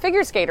there's a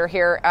figure skater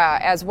here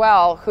as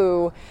well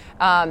who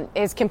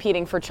is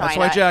competing for China. That's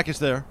why Jack is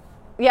there.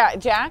 Yeah,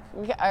 Jack,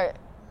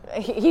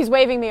 he's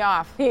waving me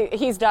off.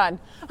 He's done.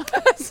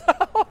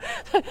 So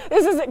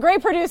this is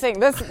great producing.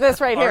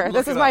 This right here.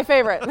 This is my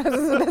favorite.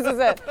 This is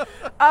it.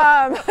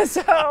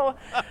 So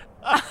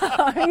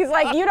he's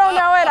like, you don't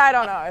know it. I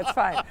don't know. It's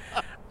fine.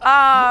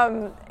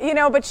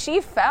 But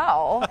she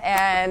fell,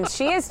 and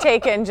she has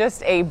taken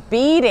just a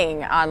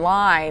beating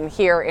online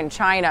here in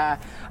China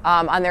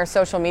on their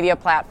social media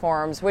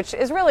platforms, which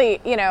is really,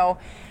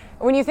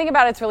 when you think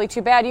about it, it's really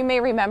too bad. You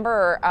may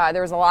remember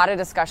there was a lot of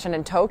discussion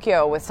in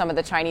Tokyo with some of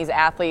the Chinese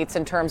athletes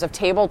in terms of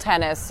table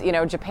tennis.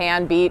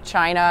 Japan beat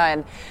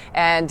China,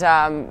 and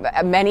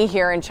many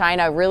here in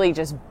China really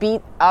just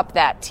beat up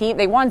that team.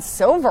 They won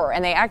silver,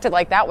 and they acted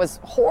like that was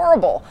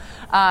horrible,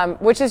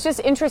 which is just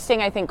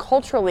interesting, I think,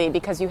 culturally,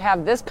 because you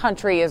have this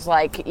country is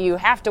like you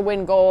have to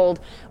win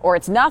gold or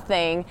it's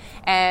nothing.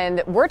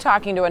 And we're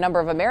talking to a number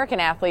of American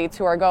athletes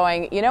who are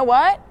going, you know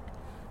what?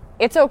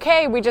 It's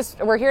okay.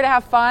 We're here to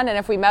have fun, and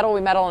if we medal,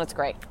 and it's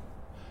great.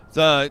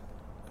 The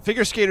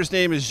figure skater's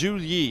name is Zhu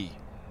Yi.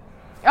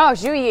 Oh,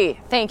 Zhu Yi.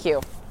 Thank you.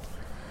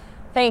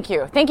 Thank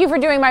you for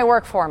doing my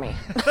work for me.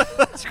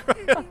 That's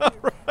great. All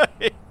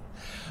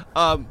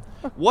right.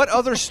 What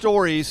other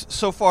stories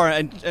so far,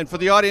 and for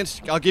the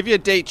audience, I'll give you a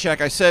date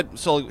check. I said,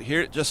 so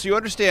here, just so you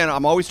understand,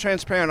 I'm always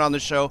transparent on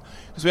this show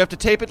because we have to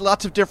tape it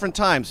lots of different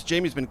times.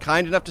 Jamie's been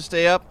kind enough to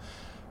stay up,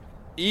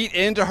 eat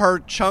into her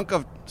chunk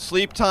of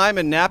sleep time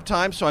and nap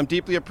time, so I'm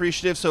deeply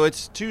appreciative. So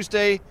it's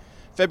Tuesday,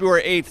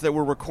 February 8th that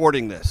we're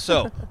recording this.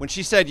 So when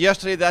she said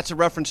yesterday, that's a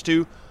reference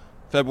to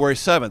February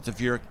 7th,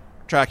 if you're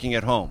tracking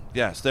at home.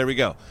 Yes, there we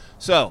go.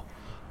 So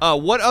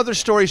what other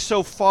stories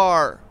so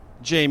far,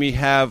 Jamie,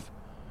 have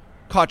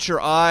caught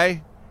your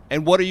eye,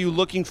 and what are you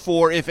looking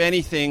for, if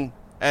anything,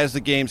 as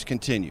the games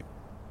continue?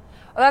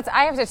 Well,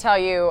 I have to tell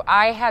you,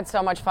 I had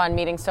so much fun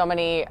meeting so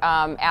many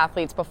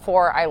athletes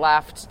before I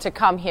left to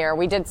come here.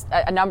 We did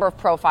a number of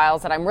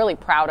profiles that I'm really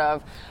proud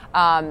of.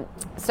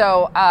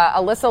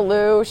 Alyssa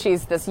Liu,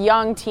 she's this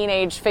young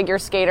teenage figure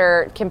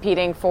skater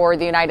competing for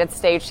the United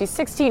States. She's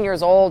 16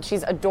 years old.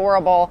 She's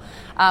adorable.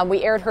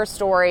 We aired her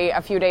story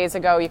a few days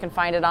ago. You can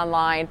find it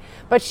online.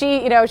 But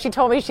she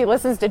told me she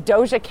listens to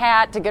Doja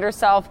Cat to get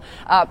herself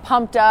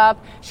pumped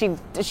up.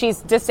 She's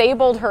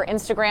disabled her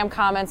Instagram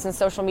comments and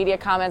social media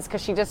comments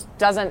because she just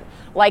doesn't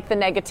like the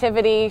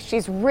negativity.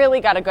 She's really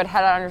got a good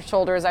head on her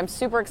shoulders. I'm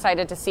super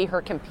excited to see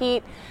her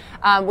compete.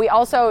 We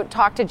also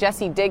talked to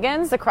Jessie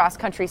Diggins, the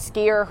cross-country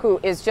skier, who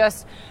is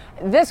just...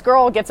 This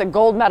girl gets a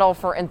gold medal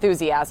for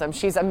enthusiasm.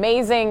 She's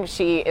amazing.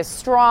 She is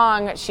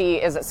strong. She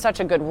is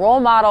such a good role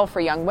model for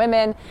young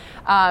women.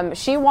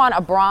 She won a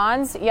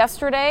bronze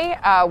yesterday,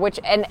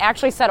 and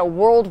actually set a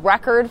world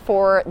record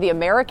for the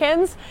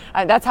Americans.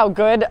 That's how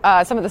good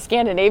some of the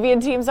Scandinavian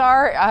teams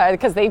are,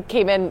 because they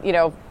came in,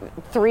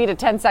 3 to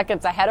 10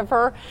 seconds ahead of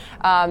her,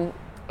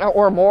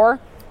 or more.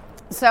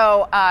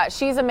 So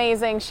she's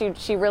amazing.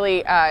 She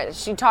really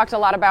she talked a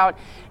lot about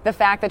the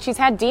fact that she's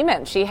had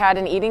demons. She had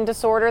an eating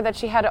disorder that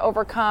she had to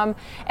overcome,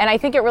 and I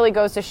think it really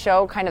goes to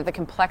show kind of the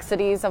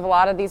complexities of a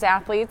lot of these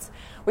athletes.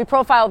 We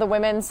profile the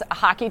women's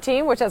hockey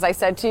team, which, as I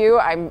said to you,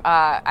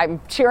 I'm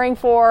cheering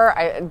for.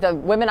 The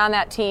women on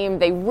that team,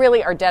 they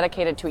really are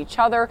dedicated to each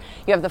other.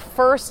 You have the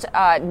first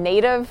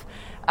Native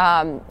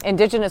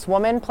Indigenous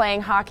woman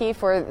playing hockey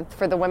for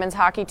the women's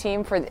hockey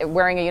team, for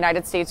wearing a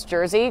United States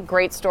jersey.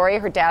 Great story.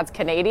 Her dad's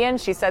Canadian.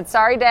 She said,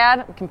 "Sorry,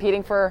 Dad, I'm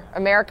competing for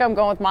America. I'm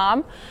going with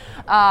Mom."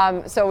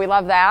 So we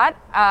love that.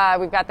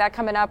 We've got that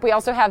coming up. We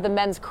also have the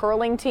men's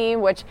curling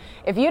team, which,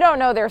 if you don't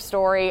know their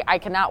story, I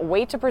cannot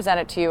wait to present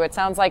it to you. It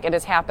sounds like it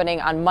is happening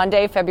on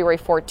Monday, February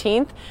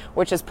 14th,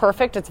 which is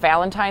perfect. It's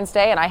Valentine's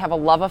Day, and I have a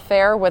love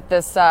affair with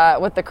this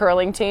with the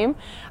curling team.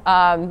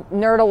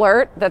 Nerd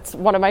alert, that's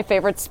one of my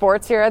favorite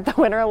sports here at the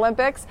Winter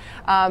Olympics.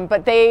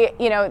 But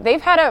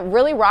they've had a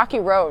really rocky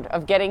road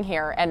of getting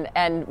here,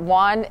 and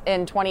won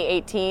in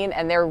 2018,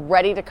 and they're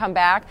ready to come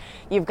back.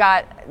 You've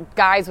got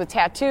guys with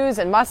tattoos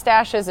and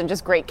mustaches and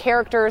just great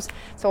characters.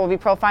 So we'll be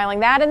profiling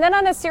that. And then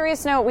on a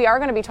serious note, we are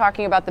going to be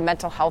talking about the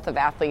mental health of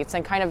athletes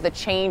and kind of the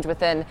change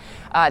within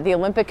the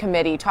Olympic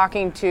Committee,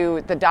 talking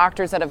to the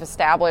doctors that have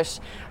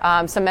established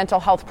some mental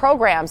health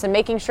programs and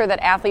making sure that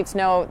athletes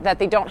know that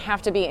they don't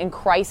have to be in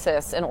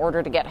crisis in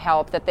order to get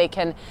help, that they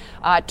can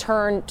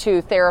turn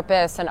to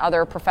therapists and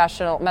other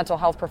mental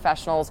health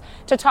professionals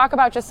to talk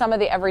about just some of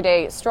the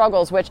everyday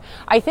struggles, which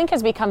I think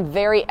has become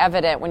very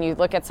evident when you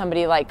look at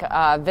somebody like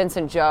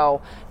Vincent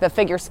Zhou, the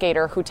figure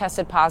skater who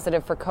tested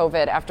positive for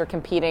COVID after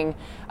competing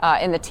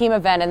in the team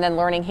event and then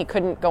learning he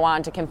couldn't go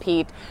on to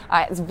compete.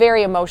 It's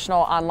very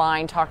emotional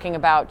online, talking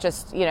about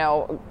just,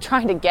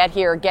 trying to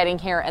getting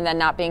here, and then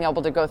not being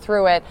able to go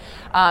through it.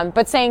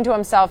 But saying to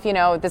himself,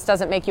 this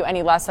doesn't make you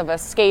any less of a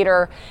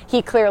skater.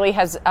 He clearly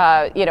has,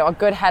 a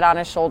good head on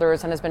his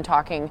shoulders and has been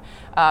talking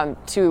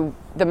to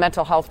the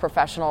mental health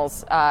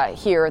professionals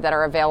here that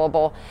are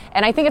available.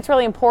 And I think it's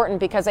really important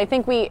because I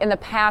think we in the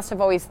past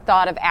have always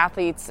thought of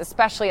athletes,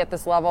 especially at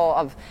this level,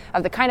 of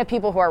the kind of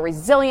people who are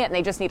resilient and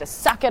they just need to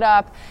suck it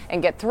up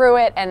and get through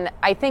it. And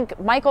I think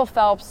Michael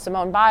Phelps,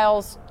 Simone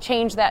Biles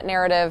changed that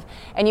narrative.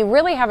 And you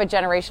really have a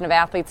generation of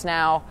athletes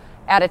now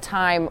at a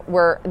time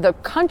where the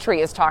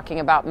country is talking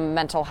about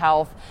mental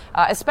health,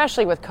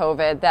 especially with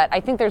COVID, that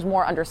I think there's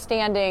more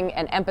understanding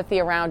and empathy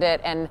around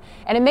it. And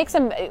it makes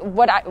them,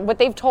 what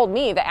they've told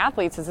me, the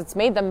athletes, is it's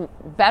made them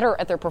better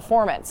at their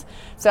performance.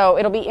 So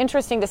it'll be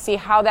interesting to see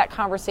how that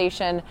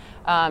conversation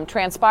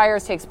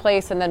transpires, takes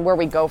place, and then where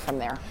we go from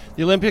there.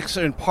 The Olympics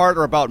in part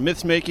are about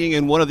myth making,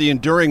 and one of the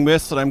enduring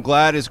myths that I'm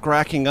glad is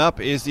cracking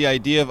up is the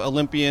idea of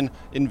Olympian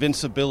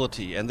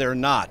invincibility. And they're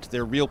not.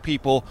 They're real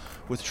people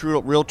with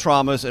real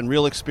traumas and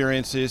real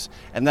experiences,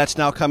 and that's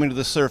now coming to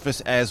the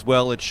surface as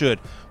well. It should.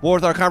 More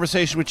with our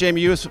conversation with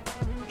Jamie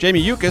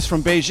Yuccas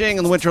from Beijing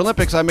and the Winter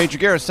Olympics. I'm Major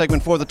Garrett,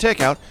 segment 4 of The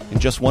Takeout, in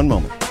just one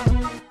moment.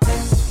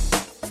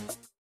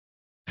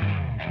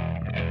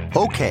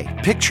 Okay,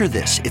 picture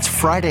this. It's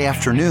Friday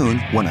afternoon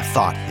when a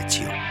thought hits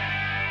you.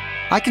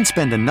 I can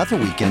spend another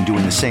weekend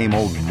doing the same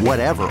old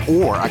whatever,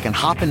 or I can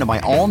hop into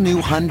my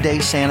all-new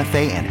Hyundai Santa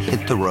Fe and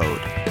hit the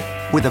road.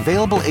 With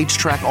available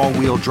H-Track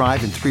all-wheel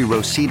drive and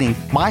 3-row seating,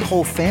 my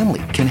whole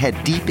family can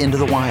head deep into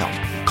the wild.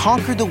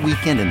 Conquer the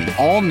weekend in the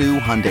all-new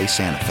Hyundai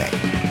Santa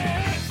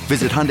Fe.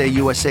 Visit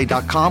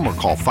HyundaiUSA.com or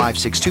call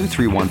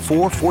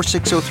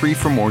 562-314-4603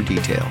 for more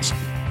details.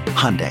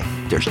 Hyundai,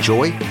 there's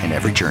joy in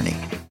every journey.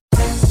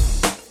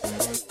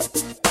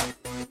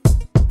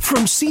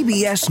 From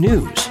CBS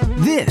News,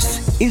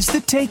 this is The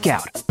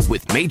Takeout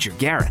with Major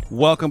Garrett.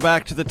 Welcome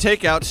back to The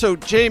Takeout. So,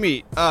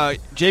 Jamie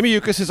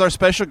Yuccas is our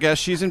special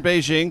guest. She's in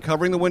Beijing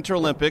covering the Winter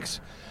Olympics.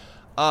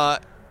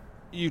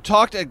 You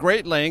talked at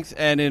great length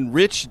and in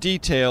rich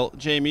detail,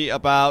 Jamie,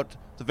 about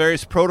the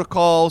various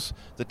protocols,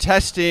 the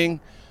testing,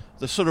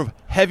 the sort of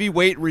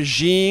heavyweight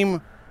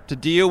regime to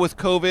deal with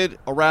COVID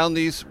around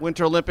these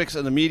Winter Olympics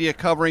and the media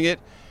covering it.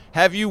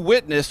 Have you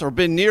witnessed or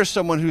been near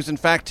someone who's in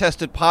fact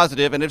tested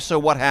positive, and if so,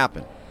 what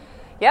happened?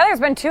 Yeah, there's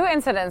been 2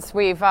 incidents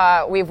we've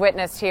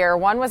witnessed here.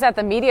 One was at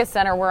the media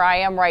center where I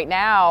am right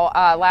now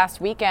last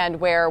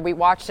weekend, where we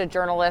watched a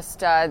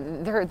journalist.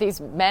 There are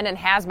these men in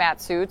hazmat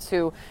suits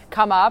who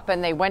come up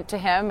and they went to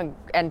him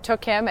and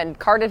took him and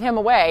carted him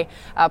away,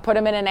 put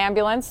him in an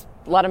ambulance,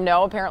 let him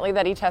know apparently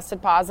that he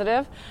tested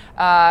positive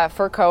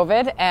for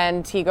COVID,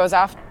 and he goes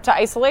off to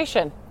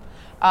isolation.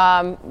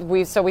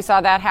 We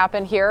saw that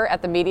happen here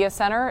at the media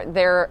center.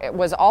 There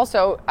was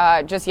also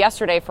just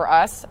yesterday for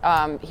us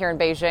here in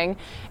Beijing.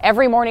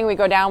 Every morning we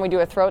go down, we do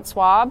a throat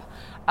swab,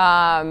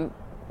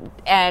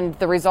 and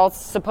the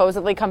results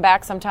supposedly come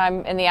back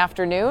sometime in the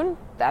afternoon.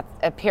 That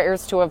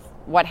appears to have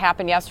what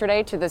happened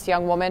yesterday to this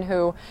young woman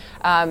who,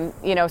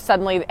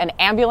 suddenly an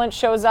ambulance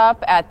shows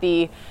up at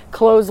the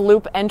closed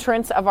loop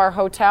entrance of our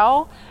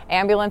hotel.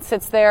 Ambulance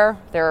sits there.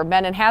 There are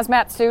men in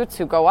hazmat suits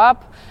who go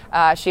up.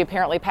 She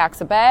apparently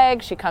packs a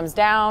bag. She comes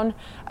down.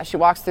 She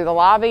walks through the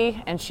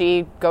lobby, and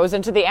she goes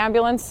into the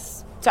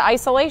ambulance to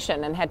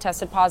isolation and had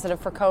tested positive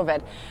for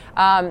COVID.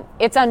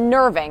 It's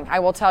unnerving, I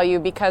will tell you,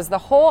 because the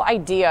whole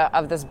idea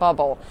of this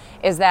bubble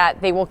is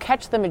that they will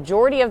catch the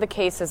majority of the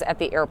cases at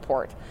the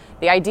airport.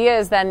 The idea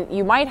is then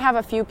you might have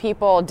a few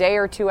people a day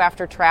or two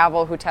after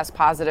travel who test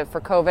positive for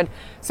COVID,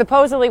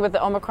 supposedly with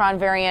the Omicron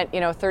variant,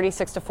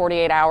 36 to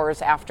 48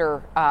 hours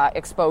after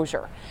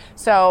exposure.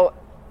 So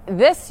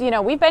this,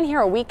 we've been here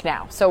a week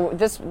now. So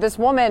this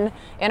woman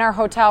in our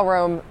hotel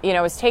room,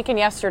 was taken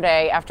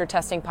yesterday after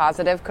testing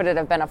positive. Could it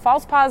have been a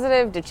false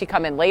positive? Did she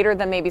come in later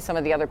than maybe some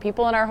of the other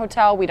people in our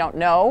hotel? We don't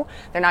know.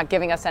 They're not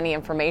giving us any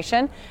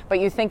information. But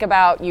you think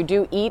about, you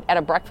do eat at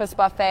a breakfast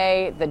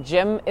buffet. The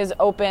gym is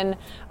open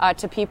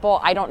to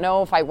people. I don't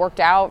know if I worked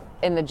out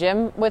in the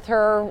gym with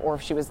her or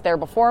if she was there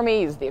before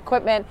me, used the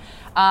equipment.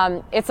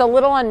 It's a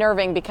little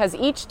unnerving because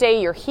each day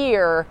you're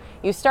here,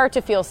 you start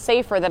to feel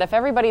safer that if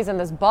everybody's in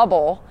this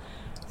bubble,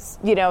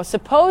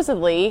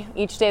 supposedly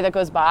each day that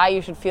goes by,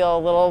 you should feel a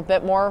little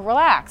bit more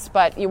relaxed.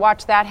 But you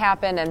watch that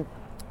happen, and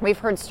we've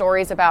heard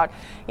stories about,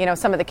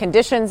 some of the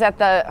conditions at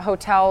the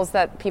hotels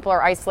that people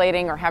are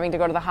isolating or having to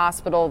go to the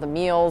hospital, the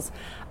meals.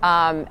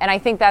 And I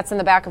think that's in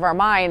the back of our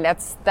mind.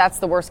 That's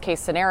the worst case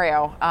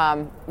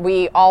scenario.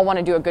 We all want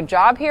to do a good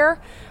job here.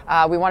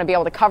 We want to be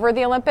able to cover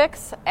the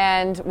Olympics,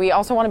 and we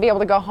also want to be able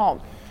to go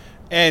home.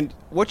 And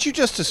what you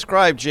just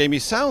described, Jamie,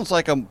 sounds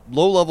like a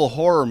low-level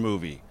horror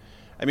movie.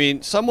 I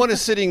mean, someone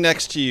is sitting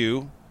next to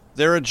you,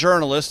 they're a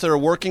journalist, they're a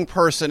working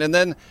person, and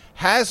then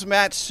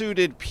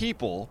hazmat-suited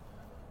people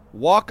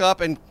walk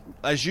up and,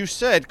 as you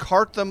said,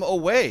 cart them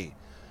away.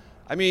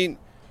 I mean,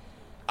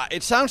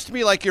 it sounds to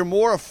me like you're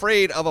more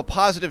afraid of a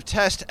positive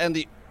test and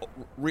the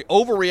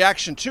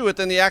overreaction to it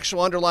than the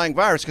actual underlying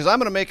virus, because I'm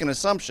going to make an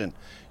assumption.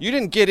 You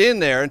didn't get in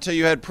there until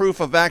you had proof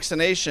of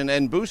vaccination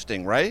and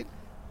boosting, right?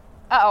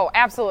 Oh,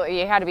 absolutely.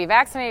 You had to be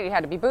vaccinated. You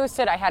had to be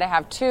boosted. I had to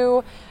have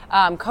 2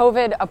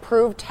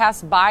 COVID-approved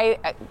tests by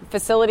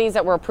facilities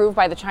that were approved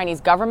by the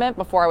Chinese government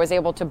before I was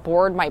able to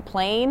board my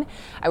plane.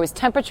 I was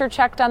temperature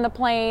checked on the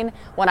plane.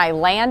 When I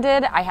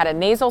landed, I had a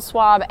nasal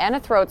swab and a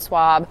throat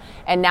swab,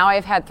 and now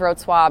I've had throat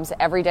swabs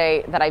every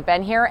day that I've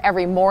been here.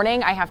 Every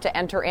morning, I have to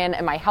enter in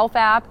my health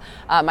app,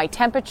 my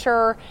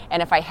temperature,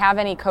 and if I have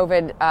any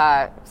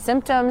COVID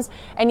symptoms.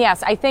 And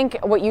yes, I think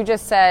what you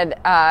just said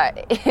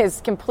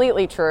is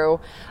completely true.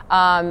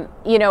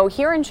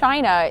 Here in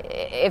China,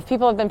 if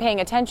people have been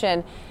paying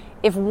attention,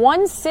 if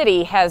one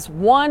city has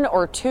 1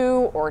 or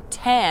 2 or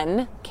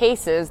 10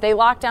 cases, they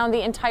lock down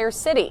the entire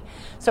city.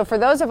 So for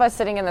those of us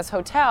sitting in this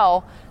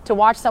hotel, to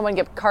watch someone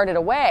get carted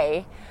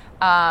away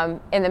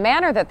in the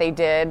manner that they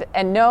did,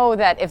 and know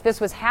that if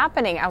this was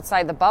happening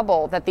outside the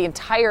bubble, that the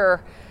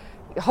entire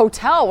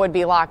hotel would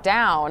be locked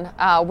down,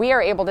 we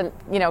are able to,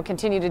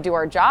 continue to do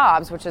our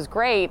jobs, which is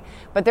great.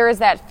 But there is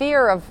that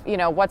fear of,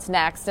 what's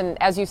next.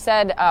 And as you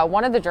said,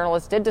 one of the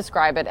journalists did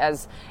describe it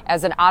as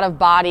an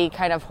out-of-body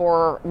kind of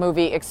horror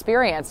movie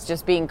experience,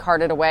 just being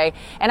carted away.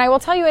 And I will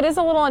tell you, it is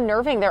a little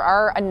unnerving. There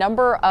are a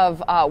number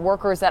of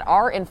workers that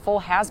are in full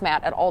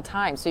hazmat at all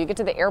times. So you get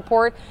to the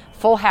airport,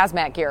 full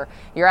hazmat gear.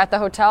 You're at the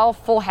hotel,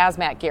 full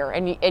hazmat gear.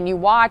 And you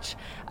watch,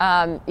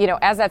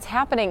 as that's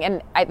happening.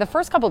 And the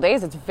first couple of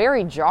days, it's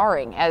very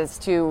jarring as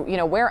to,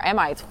 where am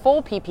I? It's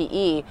full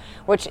PPE,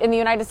 which in the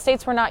United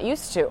States we're not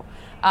used to.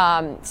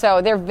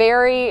 So they're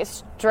very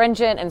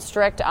stringent and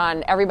strict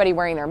on everybody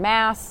wearing their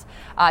masks.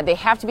 They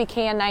have to be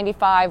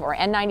KN95 or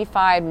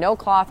N95, no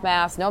cloth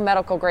masks, no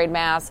medical grade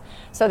masks.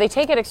 So they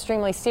take it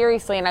extremely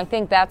seriously, and I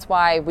think that's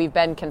why we've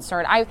been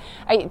concerned.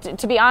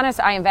 To be honest,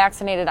 I am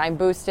vaccinated, I'm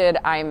boosted,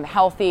 I'm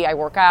healthy, I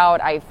work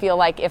out. I feel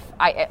like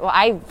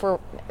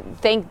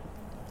thank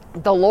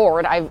the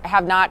Lord, I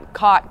have not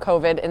caught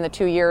COVID in the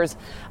 2 years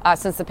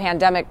since the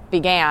pandemic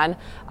began.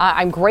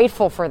 I'm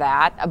grateful for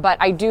that, but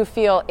I do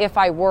feel if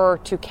I were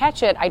to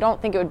catch it, I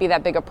don't think it would be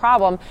that big a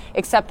problem,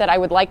 except that I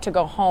would like to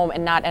go home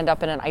and not end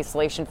up in an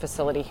isolation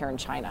facility here in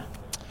China.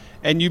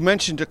 And you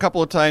mentioned a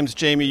couple of times,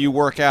 Jamie, you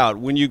work out.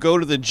 When you go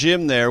to the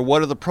gym there,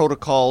 what are the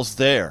protocols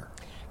there?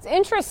 It's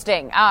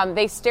interesting.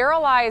 They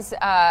sterilize,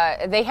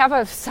 they have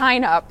a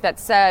sign up that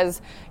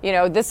says,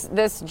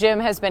 this gym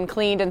has been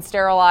cleaned and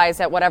sterilized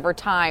at whatever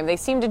time. They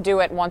seem to do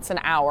it once an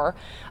hour.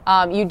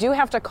 You do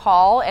have to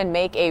call and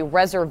make a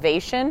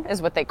reservation,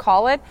 is what they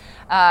call it.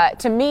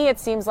 To me, it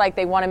seems like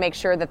they want to make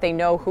sure that they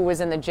know who was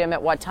in the gym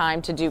at what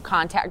time to do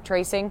contact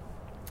tracing.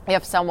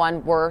 if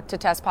someone were to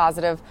test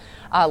positive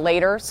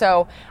later.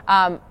 So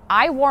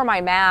I wore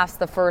my mask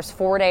the first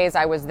 4 days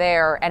I was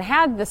there and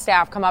had the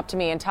staff come up to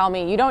me and tell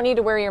me, you don't need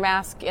to wear your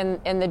mask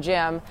in the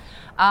gym.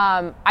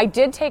 I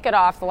did take it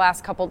off the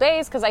last couple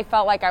days because I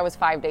felt like I was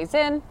 5 days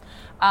in.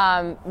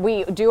 A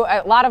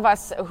lot of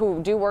us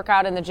who do work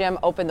out in the gym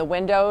open the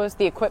windows.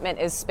 The equipment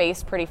is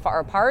spaced pretty far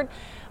apart.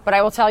 But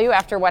I will tell you,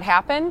 after what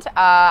happened,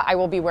 I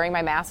will be wearing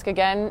my mask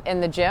again in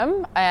the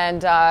gym,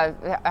 and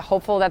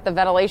hopeful that the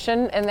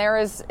ventilation in there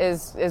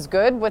is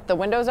good with the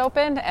windows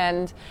open.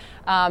 And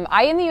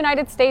I, in the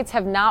United States,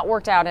 have not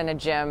worked out in a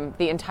gym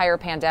the entire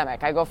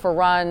pandemic. I go for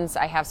runs.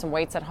 I have some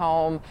weights at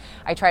home.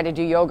 I try to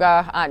do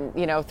yoga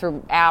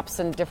through apps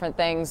and different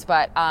things.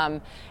 But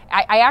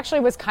I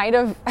actually was kind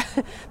of,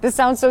 this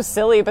sounds so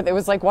silly, but it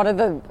was like one of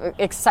the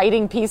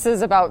exciting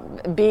pieces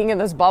about being in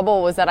this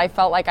bubble was that I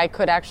felt like I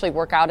could actually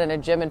work out in a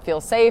gym and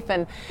feel safe.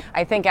 And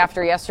I think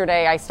after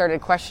yesterday, I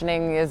started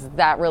questioning, is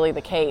that really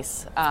the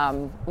case?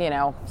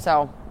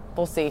 So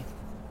we'll see.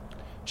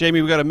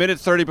 Jamie, we've got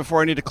 1:30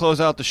 before I need to close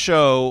out the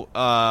show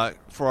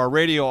for our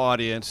radio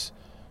audience.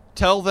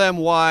 Tell them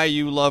why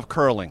you love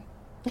curling.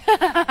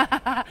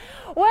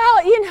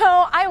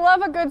 Well, I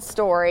love a good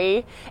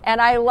story and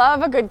I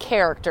love a good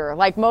character,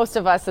 like most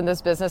of us in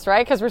this business,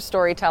 right? Because we're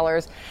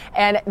storytellers.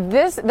 And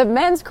the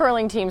men's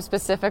curling team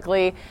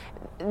specifically,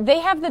 they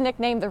have the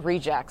nickname the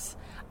Rejects.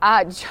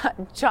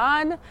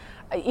 John,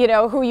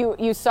 who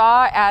you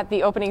saw at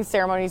the opening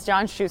ceremonies,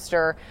 John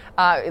Schuster,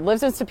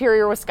 lives in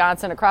Superior,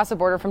 Wisconsin, across the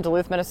border from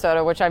Duluth,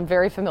 Minnesota, which I'm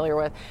very familiar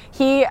with.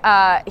 He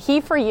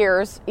for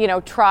years,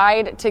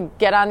 tried to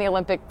get on the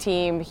Olympic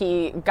team.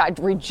 He got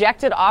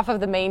rejected off of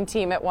the main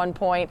team at one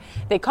point.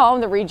 They call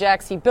him the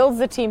Rejects. He builds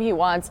the team he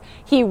wants.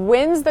 He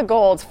wins the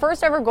golds,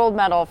 first ever gold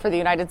medal for the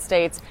United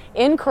States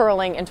in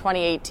curling in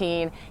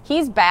 2018.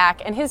 He's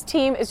back, and his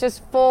team is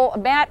just full.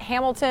 Matt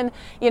Hamilton,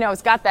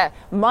 has got the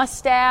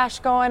mustache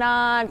going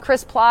on.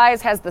 Chris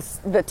Plies has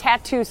the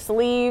tattoo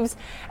sleeves.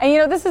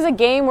 And, this is a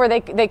game where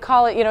they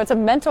call it, it's a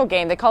mental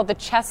game. They call it the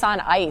chess on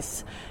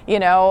ice.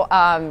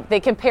 They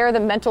compare the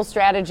mental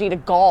strategy to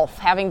golf,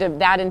 having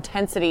that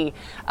intensity,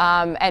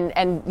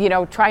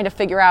 and trying to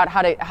figure out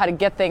how to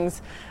get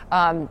things,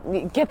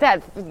 get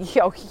that,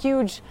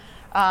 huge,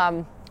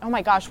 oh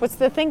my gosh, what's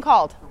the thing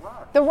called?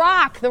 The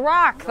rock, the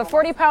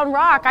 40-pound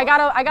rock. I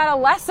got a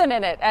lesson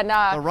in it, and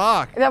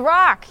the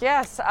rock,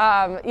 yes.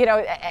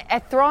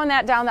 At throwing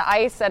that down the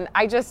ice, and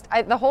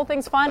the whole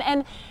thing's fun.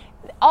 And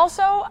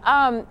also,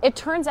 it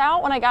turns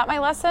out when I got my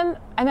lesson,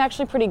 I'm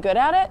actually pretty good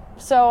at it.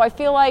 So I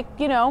feel like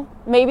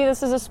maybe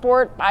this is a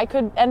sport I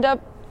could end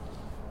up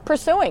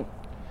pursuing,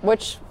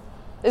 which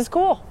is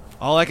cool.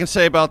 All I can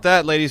say about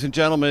that, ladies and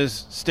gentlemen,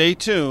 is stay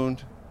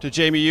tuned to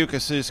Jamie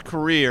Yuccas's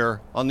career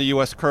on the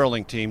U.S.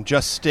 curling team.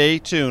 Just stay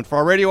tuned. For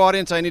our radio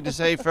audience, I need to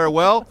say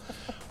farewell.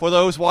 For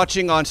those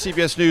watching on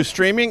CBS News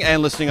streaming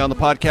and listening on the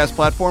podcast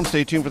platform,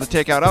 stay tuned for the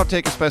Takeout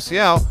Outtake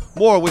Especial.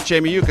 More with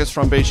Jamie Yuccas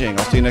from Beijing.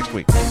 I'll see you next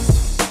week.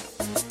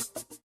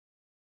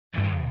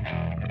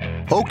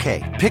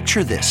 Okay,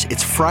 picture this.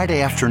 It's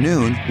Friday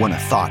afternoon when a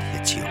thought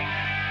hits you.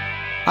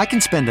 I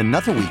can spend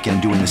another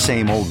weekend doing the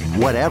same old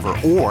whatever,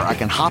 or I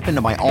can hop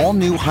into my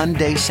all-new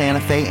Hyundai Santa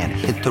Fe and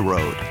hit the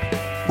road.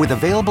 With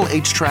available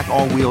H-Track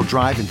all-wheel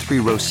drive and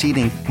 3-row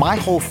seating, my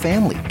whole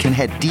family can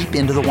head deep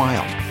into the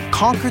wild.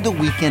 Conquer the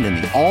weekend in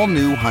the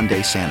all-new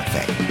Hyundai Santa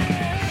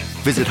Fe.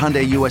 Visit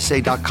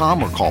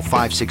HyundaiUSA.com or call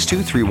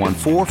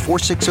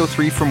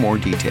 562-314-4603 for more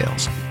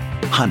details.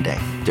 Hyundai,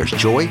 there's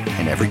joy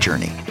in every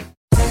journey.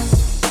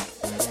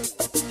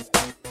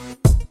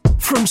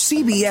 From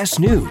CBS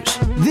News,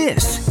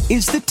 this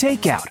is The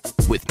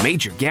Takeout with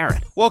Major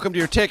Garrett. Welcome to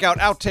your Takeout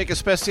Outtake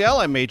Especial.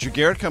 I'm Major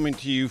Garrett, coming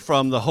to you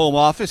from the home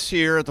office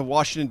here at the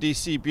Washington,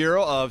 D.C.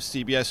 Bureau of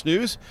CBS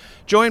News,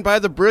 joined by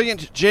the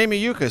brilliant Jamie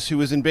Yuccas, who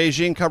is in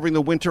Beijing covering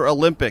the Winter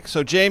Olympics.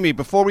 So, Jamie,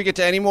 before we get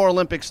to any more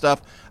Olympic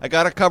stuff, I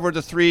got to cover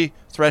the 3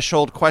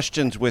 threshold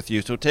questions with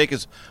you. So take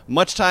as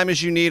much time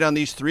as you need on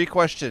these 3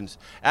 questions.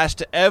 Asked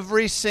to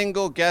every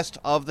single guest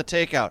of the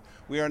Takeout.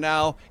 We are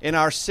now in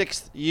our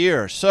 6th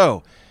year.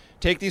 So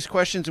take these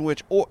questions in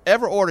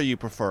whichever order you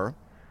prefer.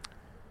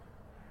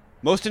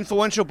 Most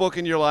influential book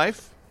in your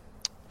life,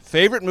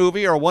 favorite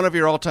movie or one of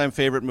your all-time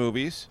favorite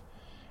movies,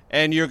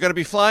 and you're going to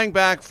be flying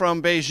back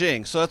from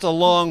Beijing, so that's a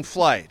long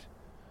flight.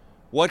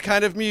 What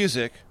kind of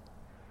music,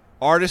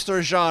 artist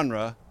or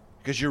genre,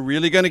 because you're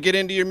really going to get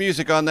into your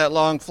music on that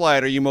long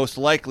flight, are you most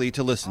likely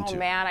to listen to? Oh,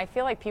 man, I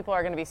feel like people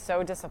are going to be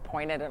so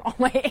disappointed in all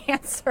my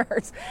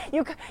answers.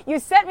 You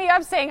set me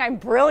up saying I'm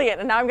brilliant,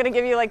 and now I'm going to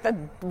give you like the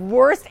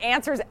worst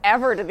answers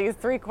ever to these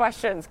 3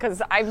 questions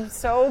because I'm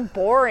so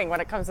boring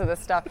when it comes to this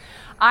stuff.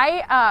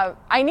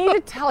 I need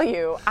to tell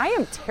you, I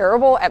am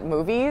terrible at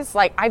movies.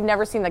 Like, I've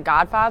never seen The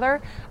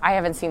Godfather. I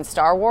haven't seen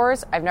Star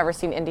Wars. I've never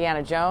seen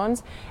Indiana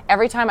Jones.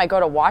 Every time I go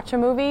to watch a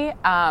movie,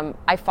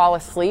 I fall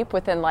asleep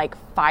within like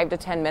 5 to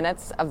 10 minutes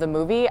of the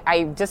movie.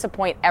 I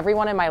disappoint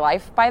everyone in my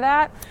life by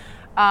that.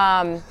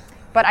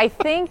 But I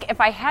think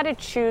if I had to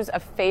choose a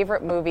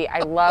favorite movie, I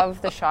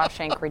love The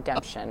Shawshank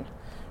Redemption.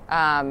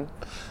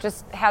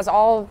 Just has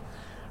all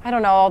I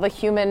don't know, all the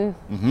human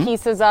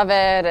pieces of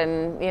it,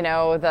 and you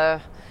know,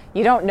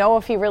 you don't know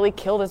if he really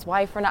killed his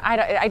wife or not.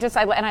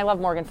 And I love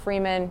Morgan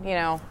Freeman. You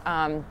know,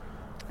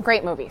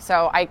 great movie.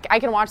 So I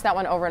can watch that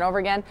one over and over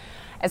again.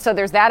 And so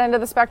there's that end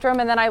of the spectrum,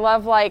 and then I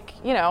love The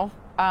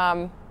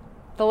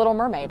Little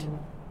Mermaid.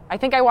 I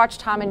think I watched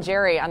Tom and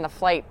Jerry on the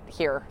flight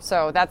here.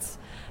 So that's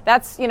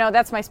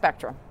my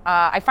spectrum.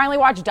 I finally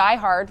watched Die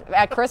Hard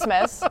at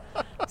Christmas.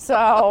 That's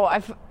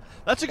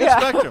a good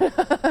spectrum.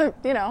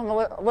 You know, I'm a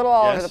little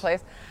all over the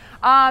place.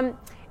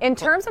 In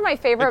terms of my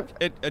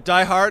favorite,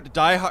 Die Hard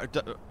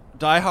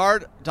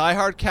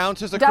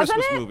counts as a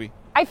Christmas movie.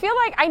 I feel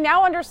like I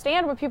now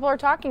understand what people are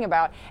talking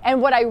about.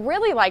 And what I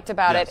really liked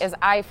about it is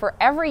for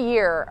every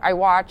year I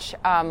watch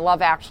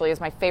Love Actually is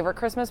my favorite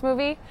Christmas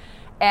movie.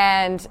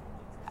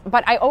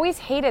 But I always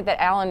hated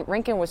that Alan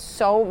Rinkin was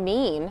so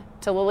mean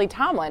to Lily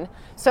Tomlin.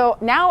 So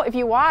now if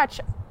you watch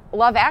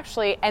Love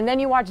Actually and then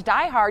you watch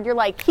Die Hard, you're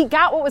like, he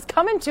got what was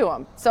coming to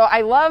him. So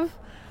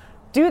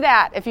do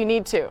that if you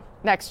need to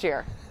next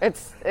year.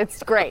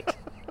 It's great.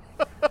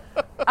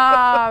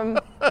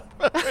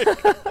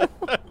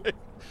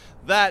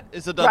 That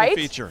is a double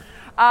feature.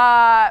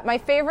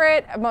 My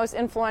favorite, most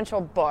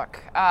influential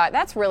book.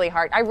 That's really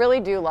hard. I really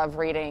do love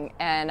reading,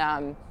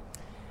 and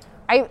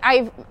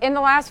I've in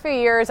the last few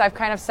years I've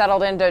kind of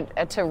settled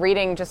into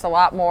reading just a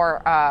lot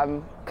more.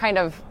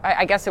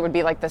 I guess it would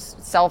be like the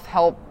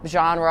self-help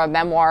genre,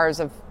 memoirs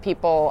of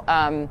people.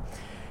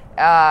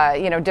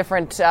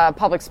 Different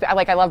public.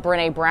 Like I love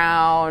Brené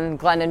Brown,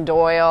 Glennon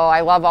Doyle.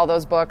 I love all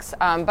those books.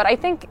 But I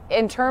think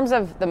in terms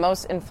of the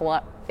most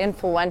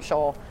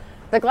influential,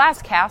 The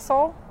Glass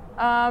Castle,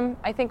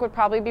 I think would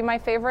probably be my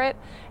favorite.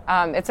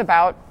 It's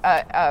about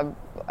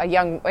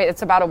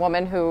it's about a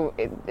woman who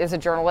is a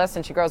journalist,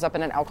 and she grows up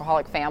in an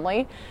alcoholic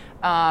family,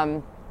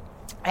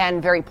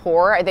 and very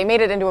poor. They made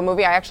it into a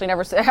movie. I actually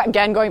never,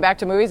 again, going back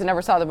to movies, I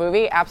never saw the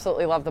movie.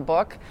 Absolutely love the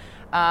book.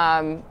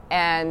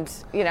 And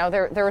you know,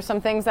 there were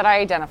some things that I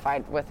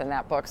identified with in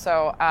that book.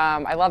 So,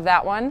 I love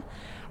that one.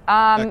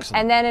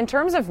 And then in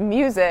terms of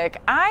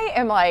music,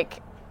 I'm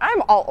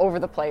all over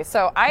the place.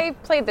 So I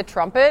played the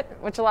trumpet,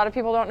 which a lot of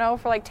people don't know,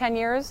 for like 10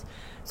 years.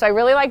 So I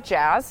really like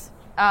jazz.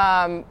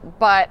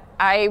 But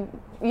when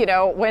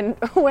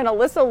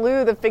Alyssa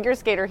Liu, the figure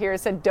skater here,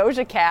 said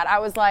Doja Cat, I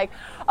was like,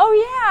 oh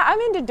yeah, I'm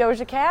into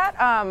Doja Cat.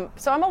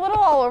 So I'm a little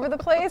all over the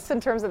place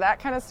in terms of that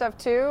kind of stuff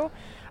too.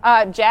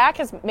 Jack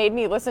has made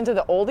me listen to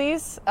the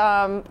oldies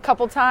a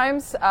couple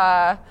times.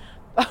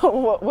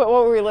 What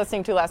were we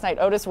listening to last night?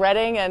 Otis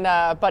Redding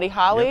and Buddy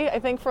Holly, I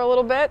think, for a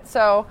little bit.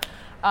 So,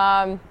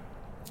 I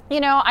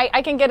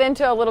can get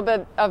into a little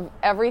bit of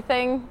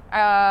everything.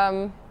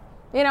 I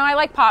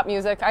like pop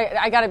music.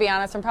 I got to be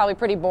honest, I'm probably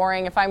pretty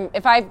boring. If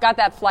I've got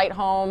that flight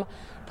home,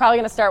 probably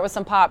going to start with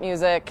some pop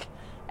music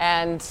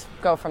and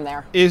go from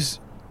there. Is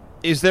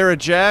there a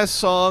jazz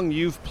song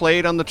you've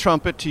played on the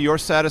trumpet to your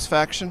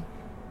satisfaction?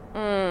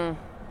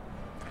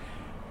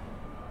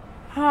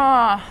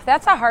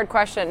 That's a hard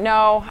question.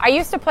 No, I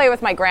used to play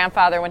with my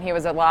grandfather when he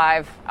was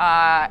alive,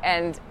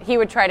 and he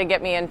would try to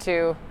get me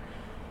into,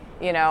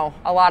 a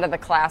lot of the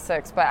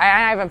classics, but I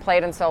haven't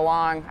played in so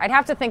long. I'd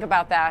have to think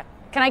about that.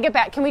 Can I get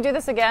back? Can we do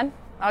this again?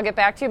 I'll get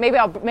back to you. Maybe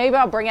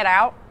I'll bring it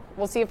out.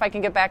 We'll see if I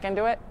can get back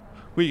into it.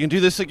 Well, you can do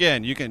this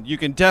again. You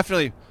can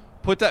definitely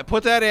put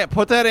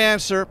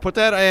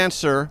that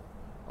answer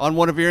on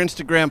one of your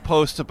Instagram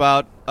posts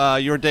about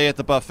your day at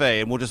the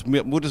buffet, and we'll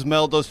just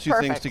meld those two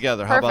things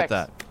together. How about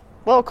that?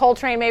 A little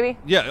Coltrane, maybe?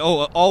 Yeah.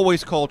 Oh,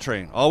 always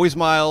Coltrane. Always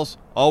Miles.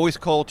 Always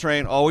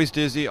Coltrane. Always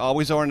Dizzy.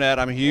 Always Ornette.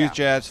 I'm a huge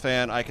jazz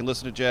fan. I can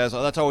listen to jazz.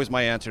 Oh, that's always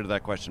my answer to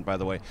that question, by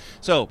the way.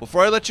 So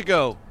before I let you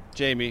go,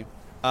 Jamie,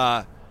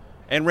 and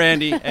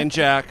Randy and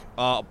Jack,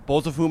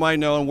 both of whom I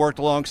know and worked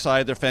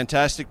alongside, they're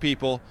fantastic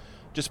people.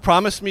 Just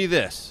promise me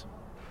this.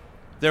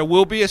 There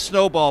will be a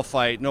snowball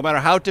fight, no matter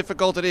how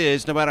difficult it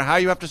is, no matter how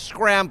you have to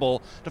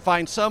scramble to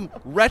find some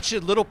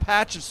wretched little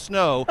patch of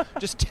snow.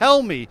 Just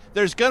tell me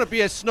there's going to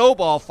be a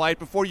snowball fight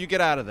before you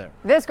get out of there.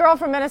 This girl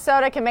from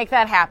Minnesota can make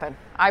that happen.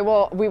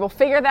 We will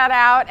figure that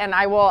out, and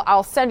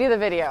I'll send you the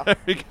video.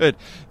 Very good.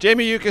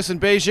 Jamie Yuccas in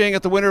Beijing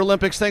at the Winter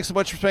Olympics. Thanks so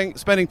much for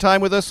spending time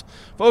with us.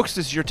 Folks,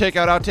 this is your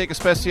Takeout Outtake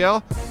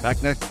Especial.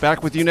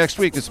 Back with you next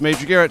week. This is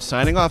Major Garrett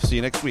signing off. See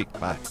you next week.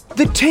 Bye.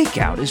 The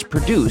Takeout is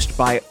produced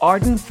by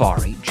Arden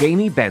Farhi,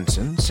 Jamie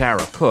Benson,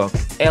 Sarah Cook,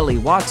 Ellie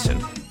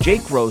Watson,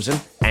 Jake Rosen,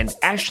 and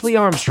Ashley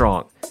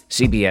Armstrong.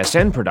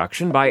 CBSN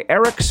production by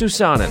Eric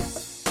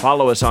Susanen.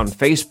 Follow us on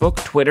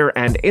Facebook, Twitter,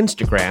 and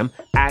Instagram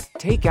at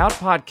Takeout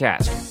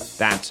Podcast.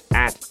 That's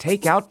at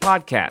Takeout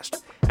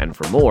Podcast. And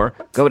for more,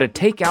 go to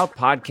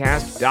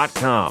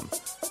takeoutpodcast.com.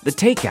 The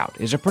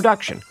Takeout is a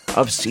production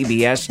of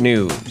CBS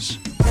News.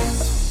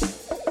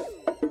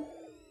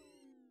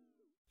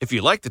 If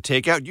you like The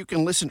Takeout, you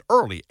can listen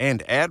early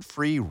and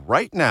ad-free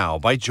right now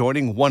by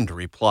joining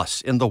Wondery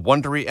Plus in the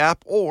Wondery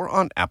app or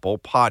on Apple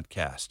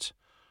Podcasts.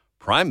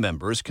 Prime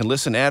members can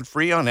listen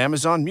ad-free on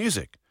Amazon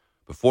Music.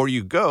 Before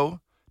you go,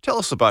 tell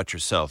us about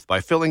yourself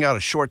by filling out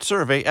a short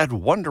survey at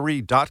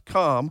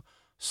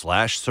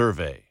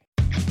Wondery.com/survey.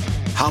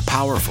 How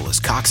powerful is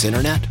Cox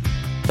Internet?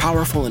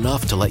 Powerful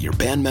enough to let your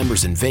band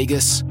members in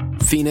Vegas,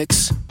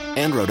 Phoenix,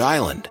 and Rhode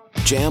Island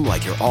jam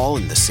like you're all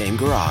in the same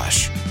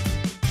garage.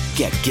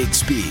 Get gig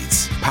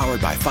speeds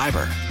powered by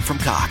fiber from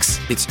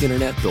Cox. It's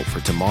internet built for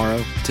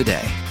tomorrow,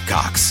 today.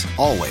 Cox,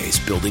 always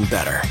building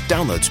better.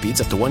 Download speeds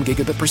up to 1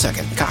 gigabit per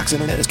second. Cox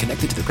internet is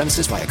connected to the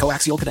premises via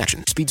coaxial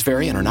connection. Speeds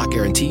vary and are not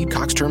guaranteed.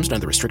 Cox terms and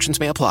other restrictions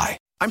may apply.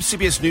 I'm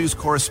CBS News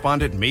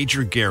correspondent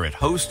Major Garrett,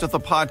 host of the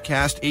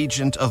podcast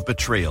Agent of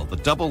Betrayal, The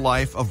Double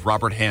Life of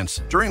Robert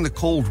Hanssen. During the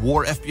Cold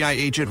War, FBI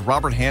agent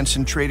Robert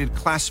Hanssen traded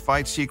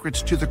classified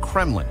secrets to the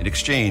Kremlin in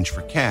exchange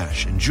for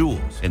cash and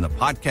jewels. In the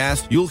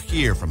podcast, you'll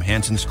hear from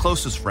Hanssen's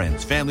closest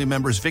friends, family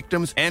members,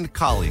 victims, and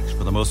colleagues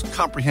for the most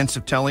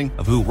comprehensive telling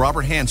of who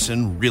Robert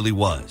Hanssen really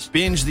was.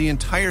 Binge the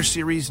entire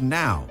series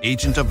now.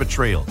 Agent of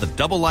Betrayal, The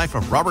Double Life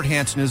of Robert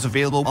Hanssen is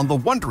available on the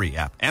Wondery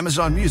app,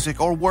 Amazon Music,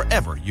 or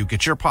wherever you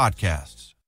get your podcasts.